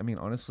trust. I mean,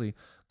 honestly,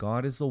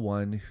 God is the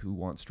one who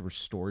wants to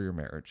restore your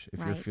marriage if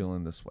you're Right.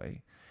 feeling this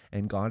way.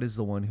 And God is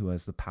the one who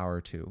has the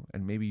power to.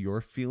 And maybe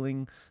you're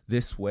feeling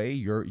this way,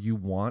 you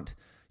want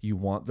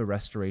the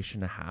restoration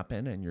to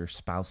happen and your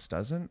spouse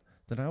doesn't,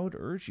 then I would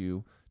urge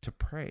you to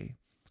pray.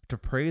 To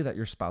pray that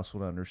your spouse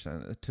will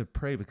understand, to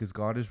pray because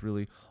God is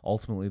really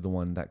ultimately the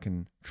one that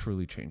can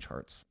truly change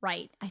hearts.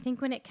 Right. I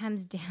think when it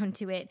comes down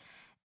to it,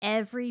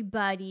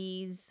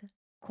 everybody's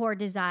core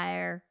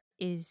desire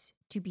is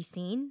to be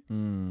seen,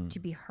 to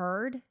be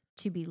heard,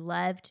 to be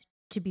loved,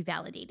 to be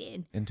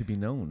validated. And to be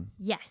known.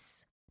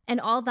 Yes. And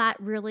all that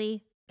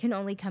really can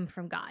only come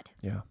from God.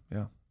 Yeah,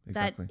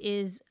 exactly. That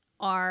is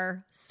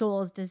our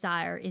soul's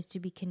desire, is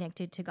to be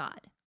connected to God.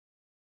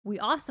 We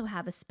also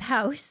have a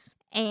spouse,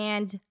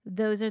 and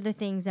those are the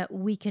things that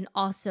we can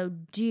also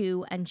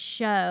do and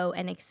show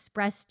and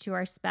express to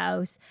our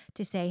spouse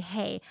to say,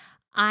 hey,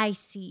 I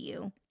see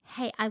you.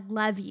 Hey, I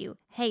love you.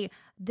 Hey,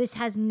 this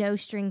has no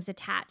strings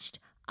attached.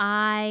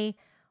 I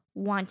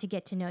want to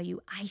get to know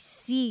you. I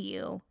see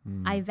you.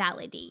 I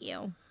validate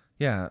you.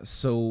 Yeah,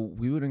 so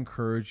we would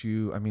encourage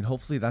you. I mean,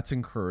 hopefully that's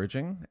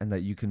encouraging and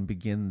that you can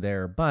begin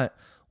there, but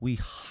we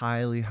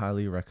highly,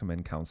 highly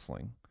recommend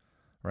counseling,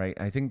 right?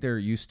 I think there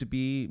used to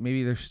be,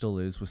 maybe there still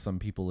is with some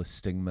people, a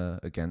stigma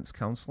against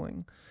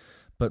counseling.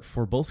 But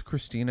for both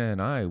Christina and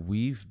I,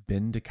 we've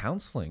been to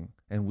counseling,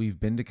 and we've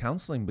been to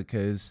counseling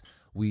because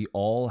we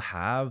all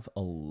have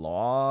a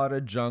lot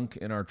of junk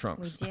in our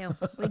trunks.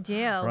 We do.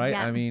 Right?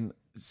 Yeah. I mean,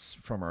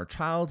 from our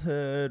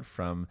childhood,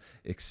 from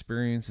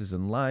experiences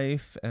in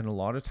life, and a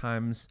lot of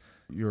times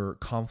your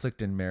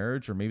conflict in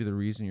marriage, or maybe the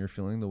reason you're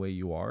feeling the way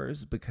you are,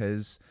 is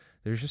because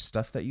there's just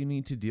stuff that you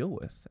need to deal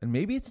with. And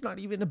maybe it's not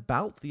even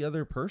about the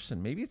other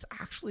person. Maybe it's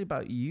actually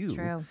about you.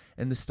 True.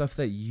 And the stuff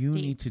that you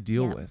need to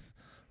deal Yep. with.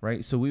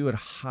 Right. So we would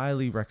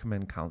highly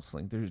recommend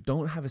counseling.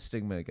 Don't have a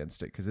stigma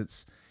against it, because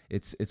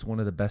it's one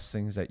of the best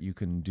things that you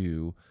can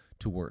do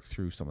to work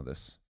through some of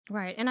this.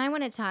 Right. And I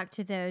want to talk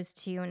to those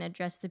too and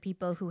address the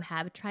people who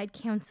have tried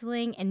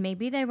counseling and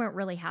maybe they weren't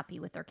really happy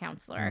with their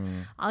counselor.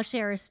 I'll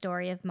share a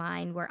story of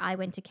mine where I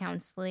went to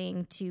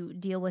counseling to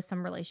deal with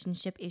some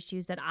relationship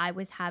issues that I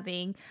was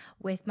having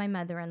with my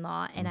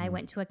mother-in-law. And I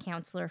went to a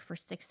counselor for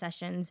 6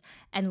 sessions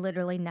and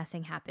literally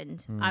nothing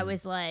happened. I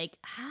was like,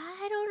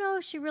 I don't know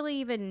if she really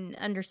even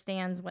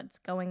understands what's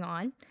going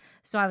on.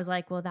 So I was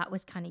like, well, that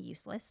was kind of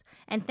useless.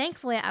 And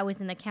thankfully, I was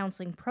in the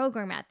counseling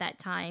program at that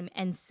time.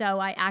 And so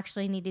I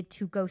actually needed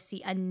to go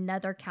see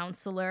another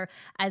counselor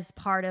as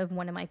part of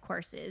one of my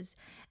courses.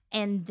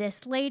 And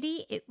this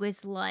lady, it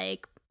was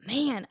like,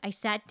 man, I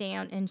sat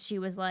down and she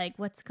was like,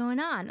 what's going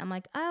on? I'm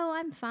like, oh,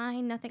 I'm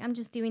fine. Nothing. I'm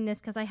just doing this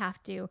because I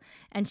have to.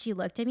 And she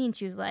looked at me and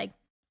she was like,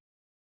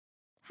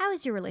 how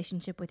is your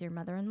relationship with your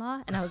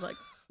mother-in-law? And I was like,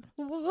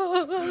 and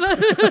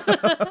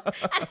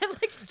I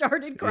like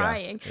started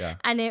crying. Yeah.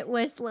 And it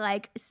was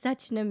like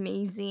such an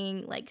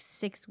amazing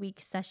 6-week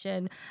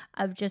session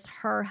of just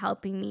her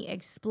helping me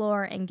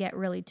explore and get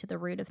really to the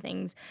root of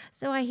things.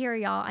 So I hear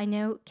y'all. I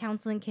know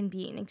counseling can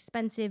be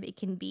inexpensive. It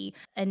can be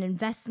an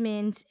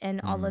investment and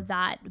all of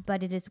that,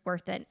 but it is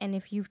worth it. And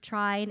if you've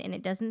tried and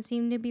it doesn't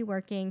seem to be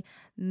working,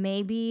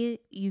 maybe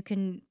you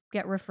can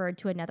get referred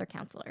to another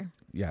counselor.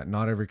 Yeah,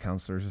 not every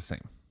counselor is the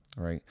same,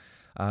 right?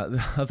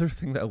 The other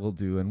thing that we'll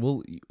do, and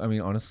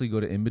honestly, go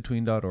to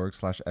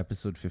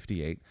inbetween.org/episode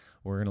 58.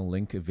 We're going to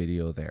link a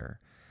video there.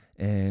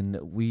 And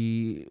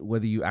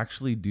whether you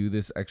actually do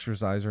this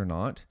exercise or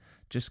not,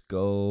 just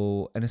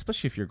go, and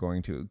especially if you're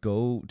going to,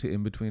 go to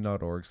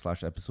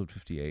inbetween.org/episode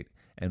 58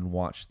 and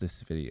watch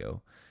this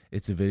video.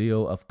 It's a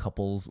video of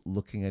couples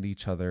looking at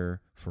each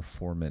other for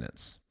 4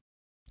 minutes.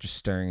 Just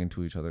staring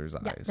into each other's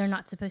eyes. Yeah, they're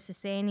not supposed to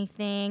say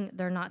anything.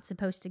 They're not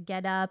supposed to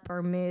get up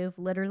or move.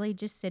 Literally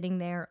just sitting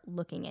there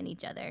looking at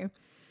each other.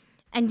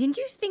 And didn't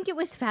you think it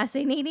was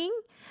fascinating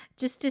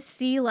just to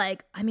see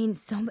everybody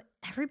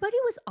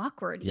was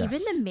awkward. Yes.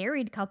 Even the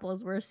married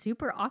couples were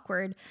super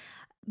awkward.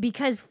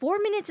 Because 4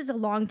 minutes is a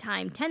long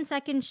time. 10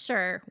 seconds,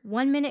 sure.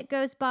 1 minute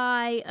goes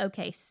by.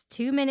 Okay,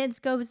 2 minutes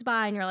goes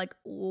by and you're like,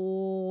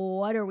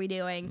 what are we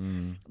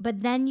doing?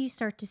 But then you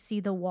start to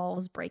see the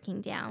walls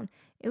breaking down.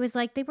 It was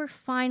like they were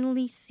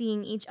finally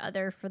seeing each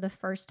other for the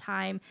first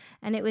time.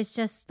 And it was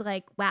just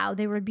like, wow,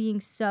 they were being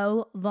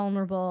so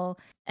vulnerable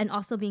and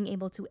also being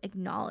able to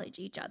acknowledge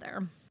each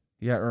other.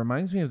 Yeah, it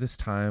reminds me of this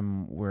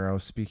time where I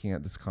was speaking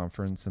at this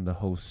conference and the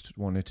host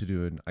wanted to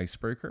do an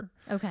icebreaker.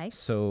 Okay.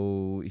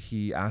 So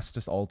he asked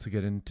us all to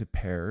get into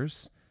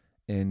pairs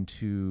and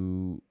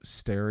to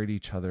stare at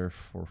each other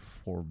for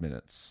 4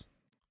 minutes.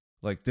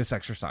 Like this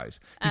exercise.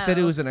 He said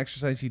it was an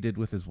exercise he did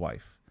with his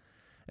wife.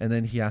 And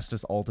then he asked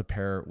us all to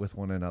pair with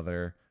one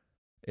another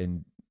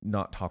and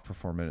not talk for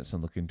 4 minutes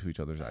and look into each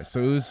other's eyes.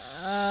 So it was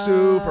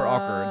super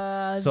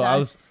awkward. So I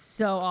was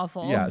so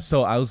awful. Yeah,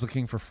 so I was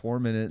looking for 4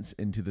 minutes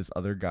into this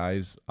other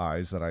guy's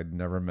eyes that I'd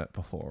never met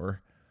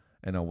before,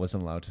 and I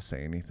wasn't allowed to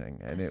say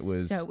anything. And it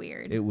was so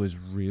weird. It was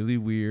really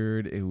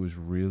weird. It was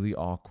really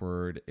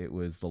awkward. It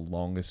was the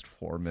longest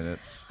 4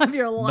 minutes of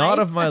your life. Not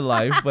of my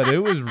life, but it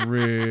was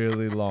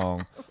really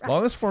long. Right.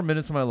 Longest 4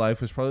 minutes of my life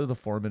was probably the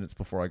 4 minutes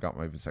before I got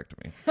my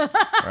vasectomy. All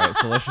right,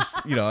 so let's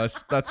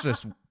just, that's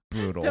just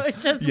brutal. So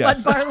it's just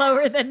one bar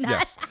lower than that.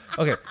 Yes.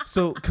 Okay.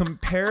 So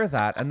compare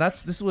that, and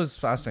this was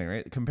fascinating,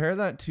 right? Compare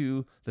that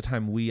to the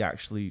time we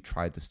actually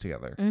tried this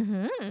together.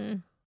 Mm-hmm.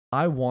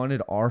 I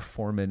wanted our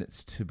 4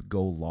 minutes to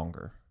go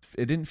longer.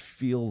 It didn't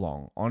feel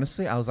long.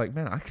 Honestly, I was like,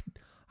 man,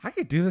 I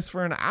could do this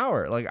for an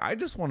hour. Like, I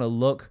just want to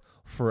look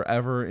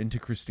forever into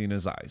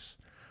Christina's eyes,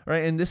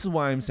 right? And this is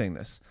why I'm saying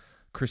this.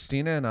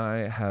 Christina and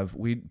I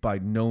we by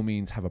no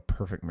means have a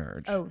perfect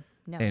marriage. Oh.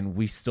 No. And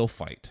we still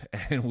fight,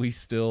 and we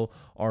still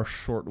are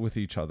short with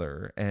each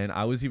other. And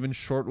I was even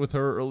short with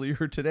her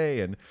earlier today,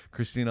 and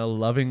Christina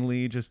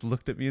lovingly just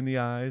looked at me in the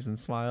eyes and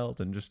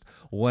smiled and just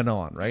went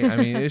on, right? I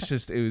mean, it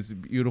was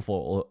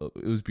beautiful.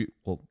 It was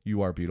well,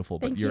 you are beautiful,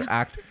 but your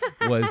act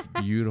was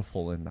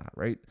beautiful in that,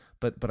 right?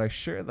 But I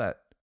share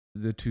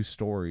the two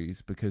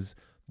stories because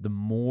the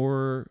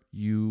more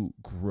you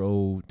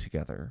grow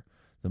together,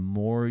 the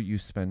more you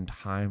spend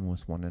time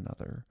with one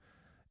another,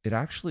 it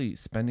actually,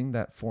 spending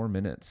that 4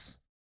 minutes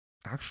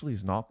actually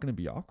is not going to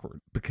be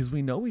awkward because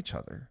we know each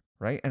other,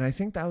 right? And I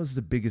think that was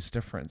the biggest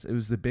difference. It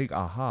was the big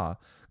aha,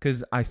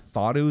 because I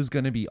thought it was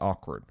going to be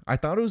awkward. I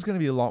thought it was going to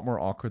be a lot more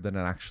awkward than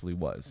it actually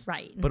was.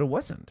 Right. But it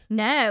wasn't.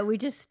 No, we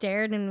just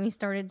stared and we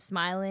started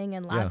smiling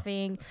and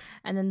laughing. Yeah.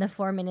 And then the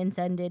 4 minutes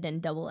ended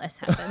and double S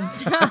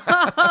happens.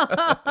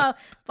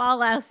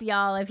 Follow us,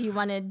 y'all, if you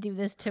want to do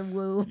this to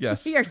woo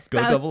your spouse.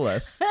 Go double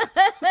S.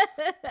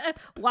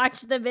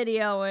 Watch the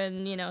video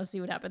and,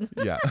 see what happens.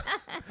 Yeah.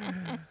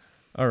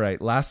 All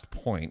right. Last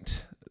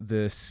point.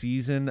 The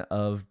season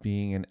of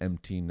being an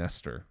empty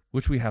nester,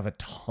 which we have a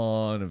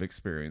ton of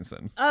experience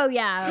in. Oh,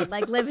 yeah.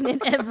 Like living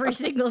in every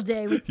single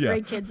day with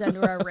 3 kids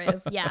under our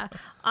roof. Yeah.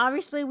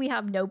 Obviously, we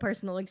have no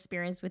personal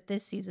experience with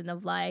this season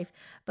of life,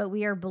 but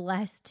we are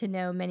blessed to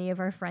know many of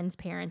our friends'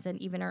 parents and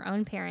even our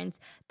own parents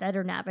that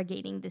are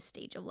navigating this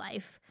stage of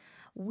life.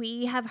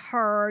 We have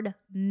heard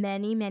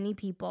many, many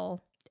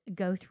people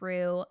go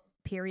through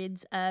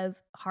periods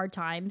of hard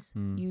times,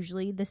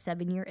 usually the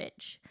 7-year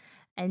itch.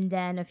 And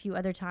then a few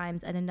other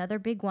times, and another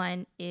big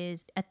one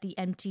is at the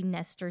empty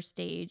nester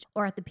stage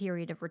or at the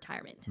period of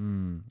retirement.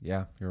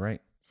 Yeah, you're right.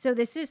 So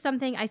this is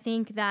something I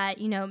think that,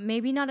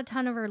 maybe not a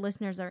ton of our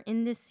listeners are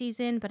in this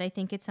season, but I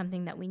think it's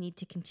something that we need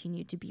to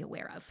continue to be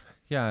aware of.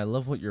 Yeah, I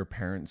love what your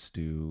parents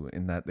do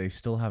in that they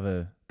still have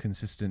a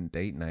consistent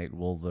date night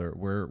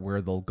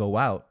where they'll go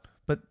out.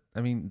 But,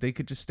 I mean, they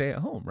could just stay at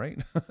home, right?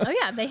 Oh,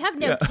 yeah. They have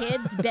no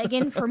kids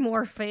begging for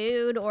more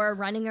food or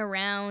running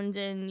around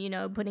and,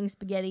 putting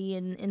spaghetti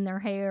in their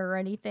hair or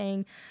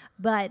anything.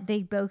 But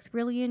they both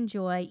really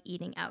enjoy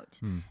eating out.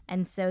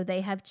 And so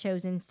they have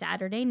chosen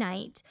Saturday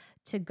night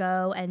to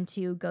go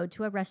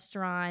to a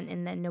restaurant,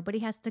 and then nobody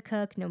has to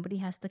cook, nobody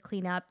has to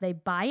clean up. They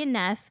buy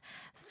enough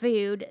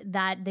food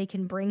that they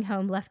can bring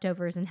home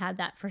leftovers and have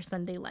that for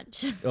Sunday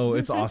lunch. Oh,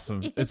 it's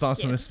awesome. It's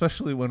awesome, cute.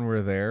 Especially when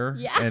we're there.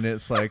 Yeah. And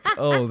it's like,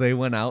 oh, they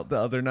went out the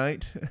other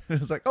night.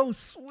 And it's like, oh,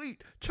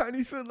 sweet,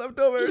 Chinese food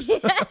leftovers. Yes,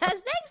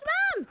 thanks,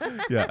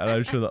 Mom. Yeah, and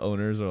I'm sure the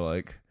owners are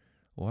like,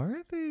 why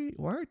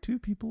are 2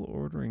 people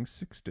ordering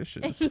 6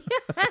 dishes?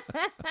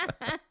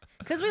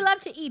 Because we love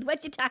to eat.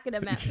 What you talking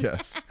about?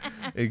 Yes,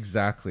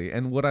 exactly.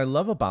 And what I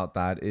love about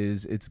that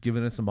is it's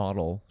given us a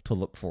model to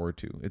look forward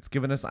to. It's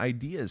given us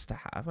ideas to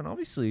have. And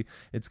obviously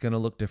it's going to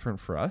look different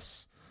for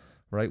us,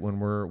 right? When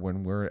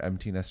we're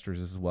empty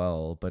nesters as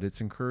well. But it's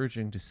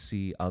encouraging to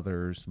see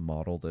others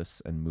model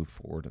this and move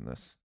forward in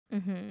this.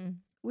 Mm-hmm.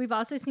 We've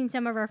also seen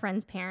some of our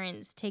friends'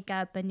 parents take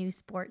up a new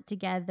sport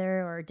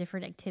together or a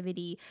different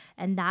activity,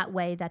 and that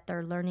way that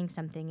they're learning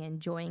something and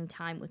enjoying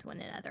time with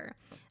one another.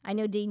 I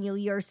know, Daniel,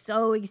 you're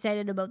so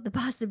excited about the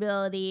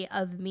possibility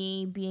of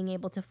me being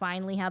able to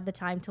finally have the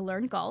time to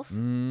learn golf.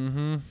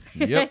 Mm-hmm.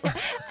 Yep.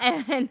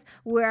 And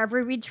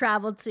wherever we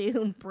travel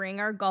to, bring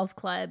our golf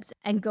clubs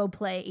and go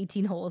play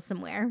 18 holes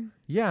somewhere.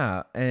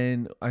 Yeah,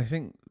 and I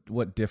think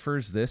what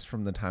differs this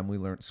from the time we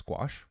learned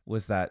squash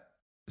was that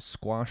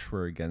squash,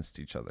 we're against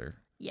each other.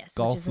 Yes.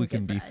 Golf, we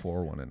can be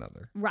for one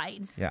another.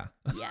 Right. Yeah.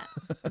 Yeah.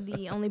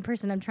 The only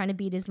person I'm trying to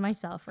beat is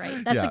myself,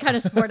 right? That's the kind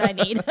of sport I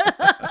need.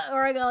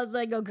 Or else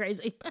I go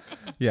crazy.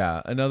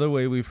 Yeah. Another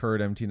way we've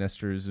heard empty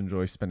nesters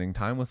enjoy spending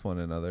time with one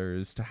another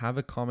is to have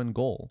a common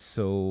goal.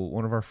 So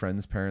one of our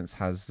friends' parents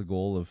has the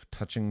goal of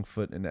touching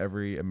foot in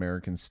every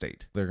American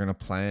state. They're going to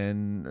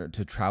plan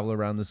to travel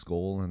around this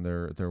goal, and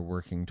they're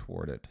working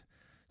toward it.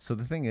 So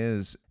the thing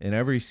is, in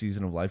every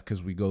season of life,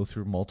 because we go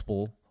through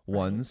multiple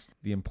ones,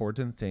 the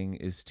important thing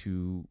is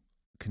to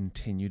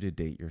continue to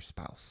date your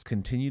spouse.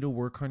 Continue to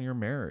work on your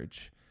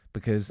marriage,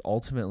 because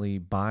ultimately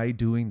by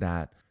doing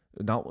that,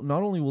 not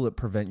only will it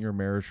prevent your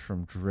marriage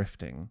from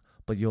drifting,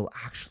 but you'll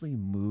actually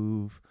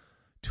move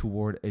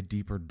toward a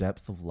deeper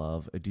depth of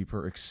love, a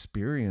deeper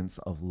experience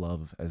of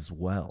love as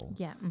well.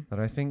 Yeah. That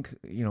I think,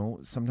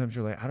 sometimes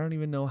you're like, I don't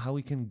even know how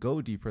we can go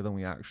deeper than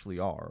we actually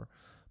are.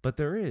 But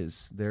there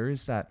is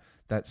that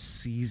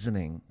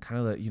seasoning,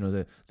 kind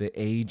of the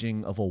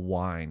aging of a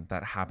wine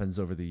that happens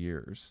over the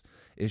years.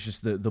 It's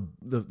just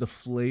the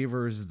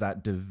flavors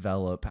that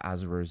develop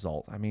as a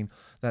result. I mean,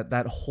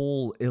 that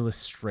whole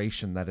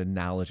illustration, that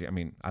analogy. I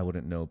mean, I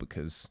wouldn't know,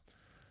 because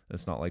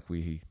it's not like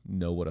we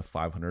know what a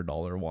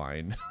 $500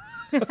 wine.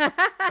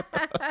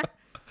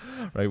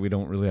 Right? We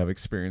don't really have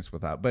experience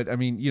with that. But I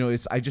mean,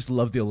 I just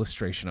love the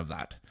illustration of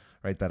that.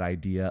 Right? That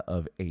idea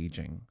of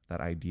aging,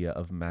 that idea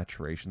of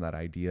maturation, that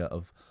idea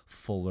of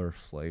fuller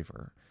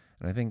flavor.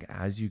 And I think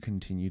as you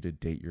continue to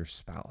date your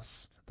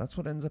spouse, that's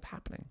what ends up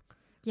happening.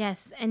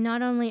 Yes. And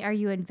not only are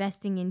you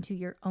investing into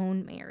your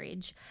own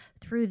marriage,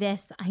 through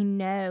this, I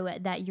know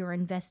that you're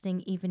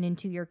investing even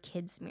into your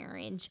kids'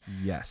 marriage.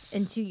 Yes.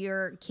 Into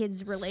your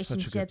kids'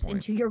 relationships,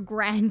 into your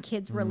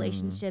grandkids'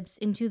 relationships,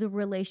 into the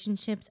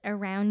relationships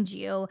around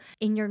you,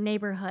 in your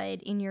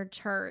neighborhood, in your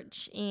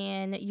church,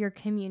 in your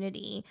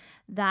community,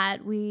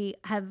 that we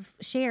have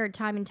shared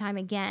time and time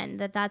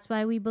again, that's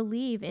why we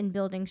believe in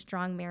building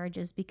strong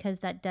marriages,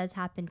 because that does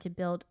happen to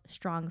build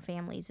strong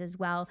families as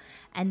well,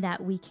 and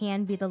that we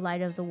can be the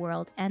light of the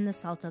world and the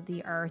salt of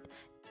the earth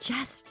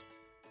just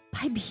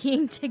by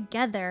being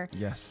together.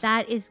 Yes.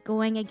 That is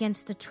going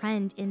against the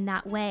trend in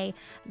that way,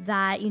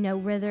 that,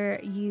 whether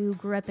you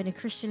grew up in a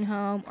Christian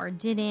home or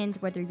didn't,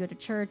 whether you go to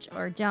church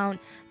or don't,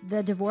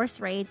 the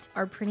divorce rates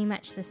are pretty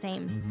much the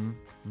same.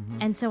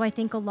 And so I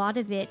think a lot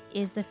of it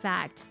is the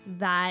fact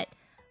that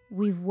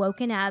we've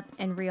woken up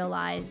and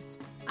realized,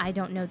 I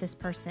don't know this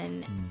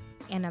person,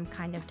 and I'm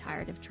kind of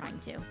tired of trying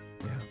to.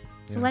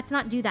 So let's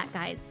not do that,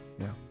 guys.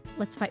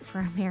 Let's fight for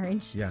our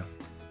marriage.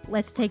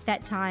 Let's take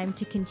that time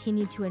to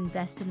continue to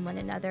invest in one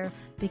another,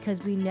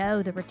 because we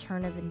know the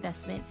return of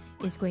investment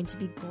is going to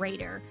be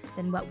greater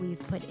than what we've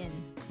put in.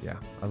 Yeah,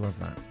 I love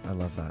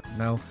that.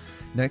 Now,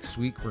 next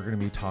week, we're going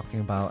to be talking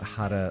about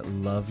how to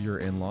love your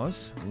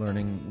in-laws,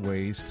 learning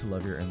ways to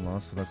love your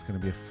in-laws. So that's going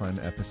to be a fun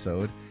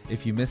episode.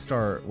 If you missed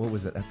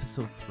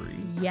episode 3?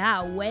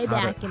 Yeah, way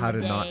back in the day. How to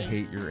not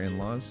hate your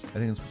in-laws. I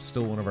think it's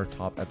still one of our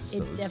top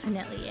episodes. It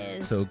definitely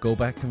is. So go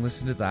back and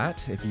listen to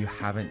that if you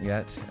haven't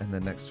yet. And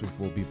then next week,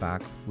 we'll be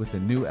back with a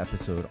new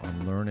episode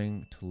on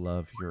learning to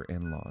love your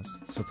in-laws.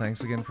 So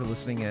thanks again for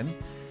listening in.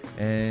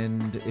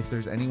 And if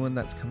there's anyone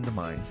that's come to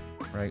mind,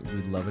 right,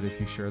 we'd love it if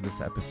you share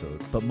this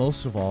episode. But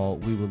most of all,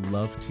 we would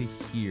love to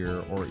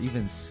hear or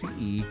even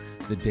see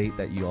the date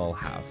that you all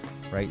have,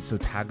 right? So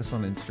tag us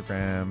on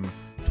Instagram,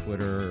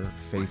 Twitter,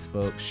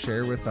 Facebook.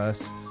 Share with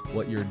us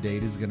what your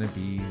date is going to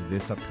be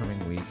this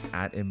upcoming week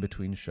at In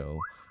Between Show.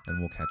 And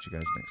we'll catch you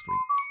guys next week.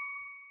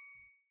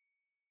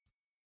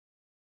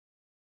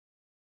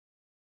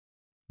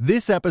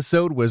 This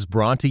episode was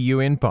brought to you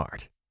in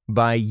part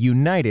by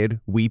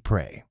United We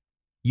Pray.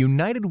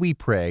 United We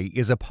Pray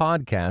is a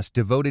podcast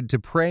devoted to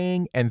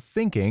praying and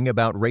thinking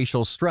about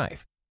racial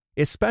strife,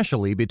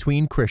 especially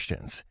between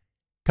Christians.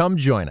 Come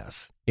join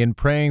us in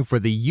praying for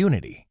the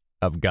unity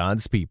of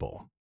God's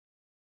people.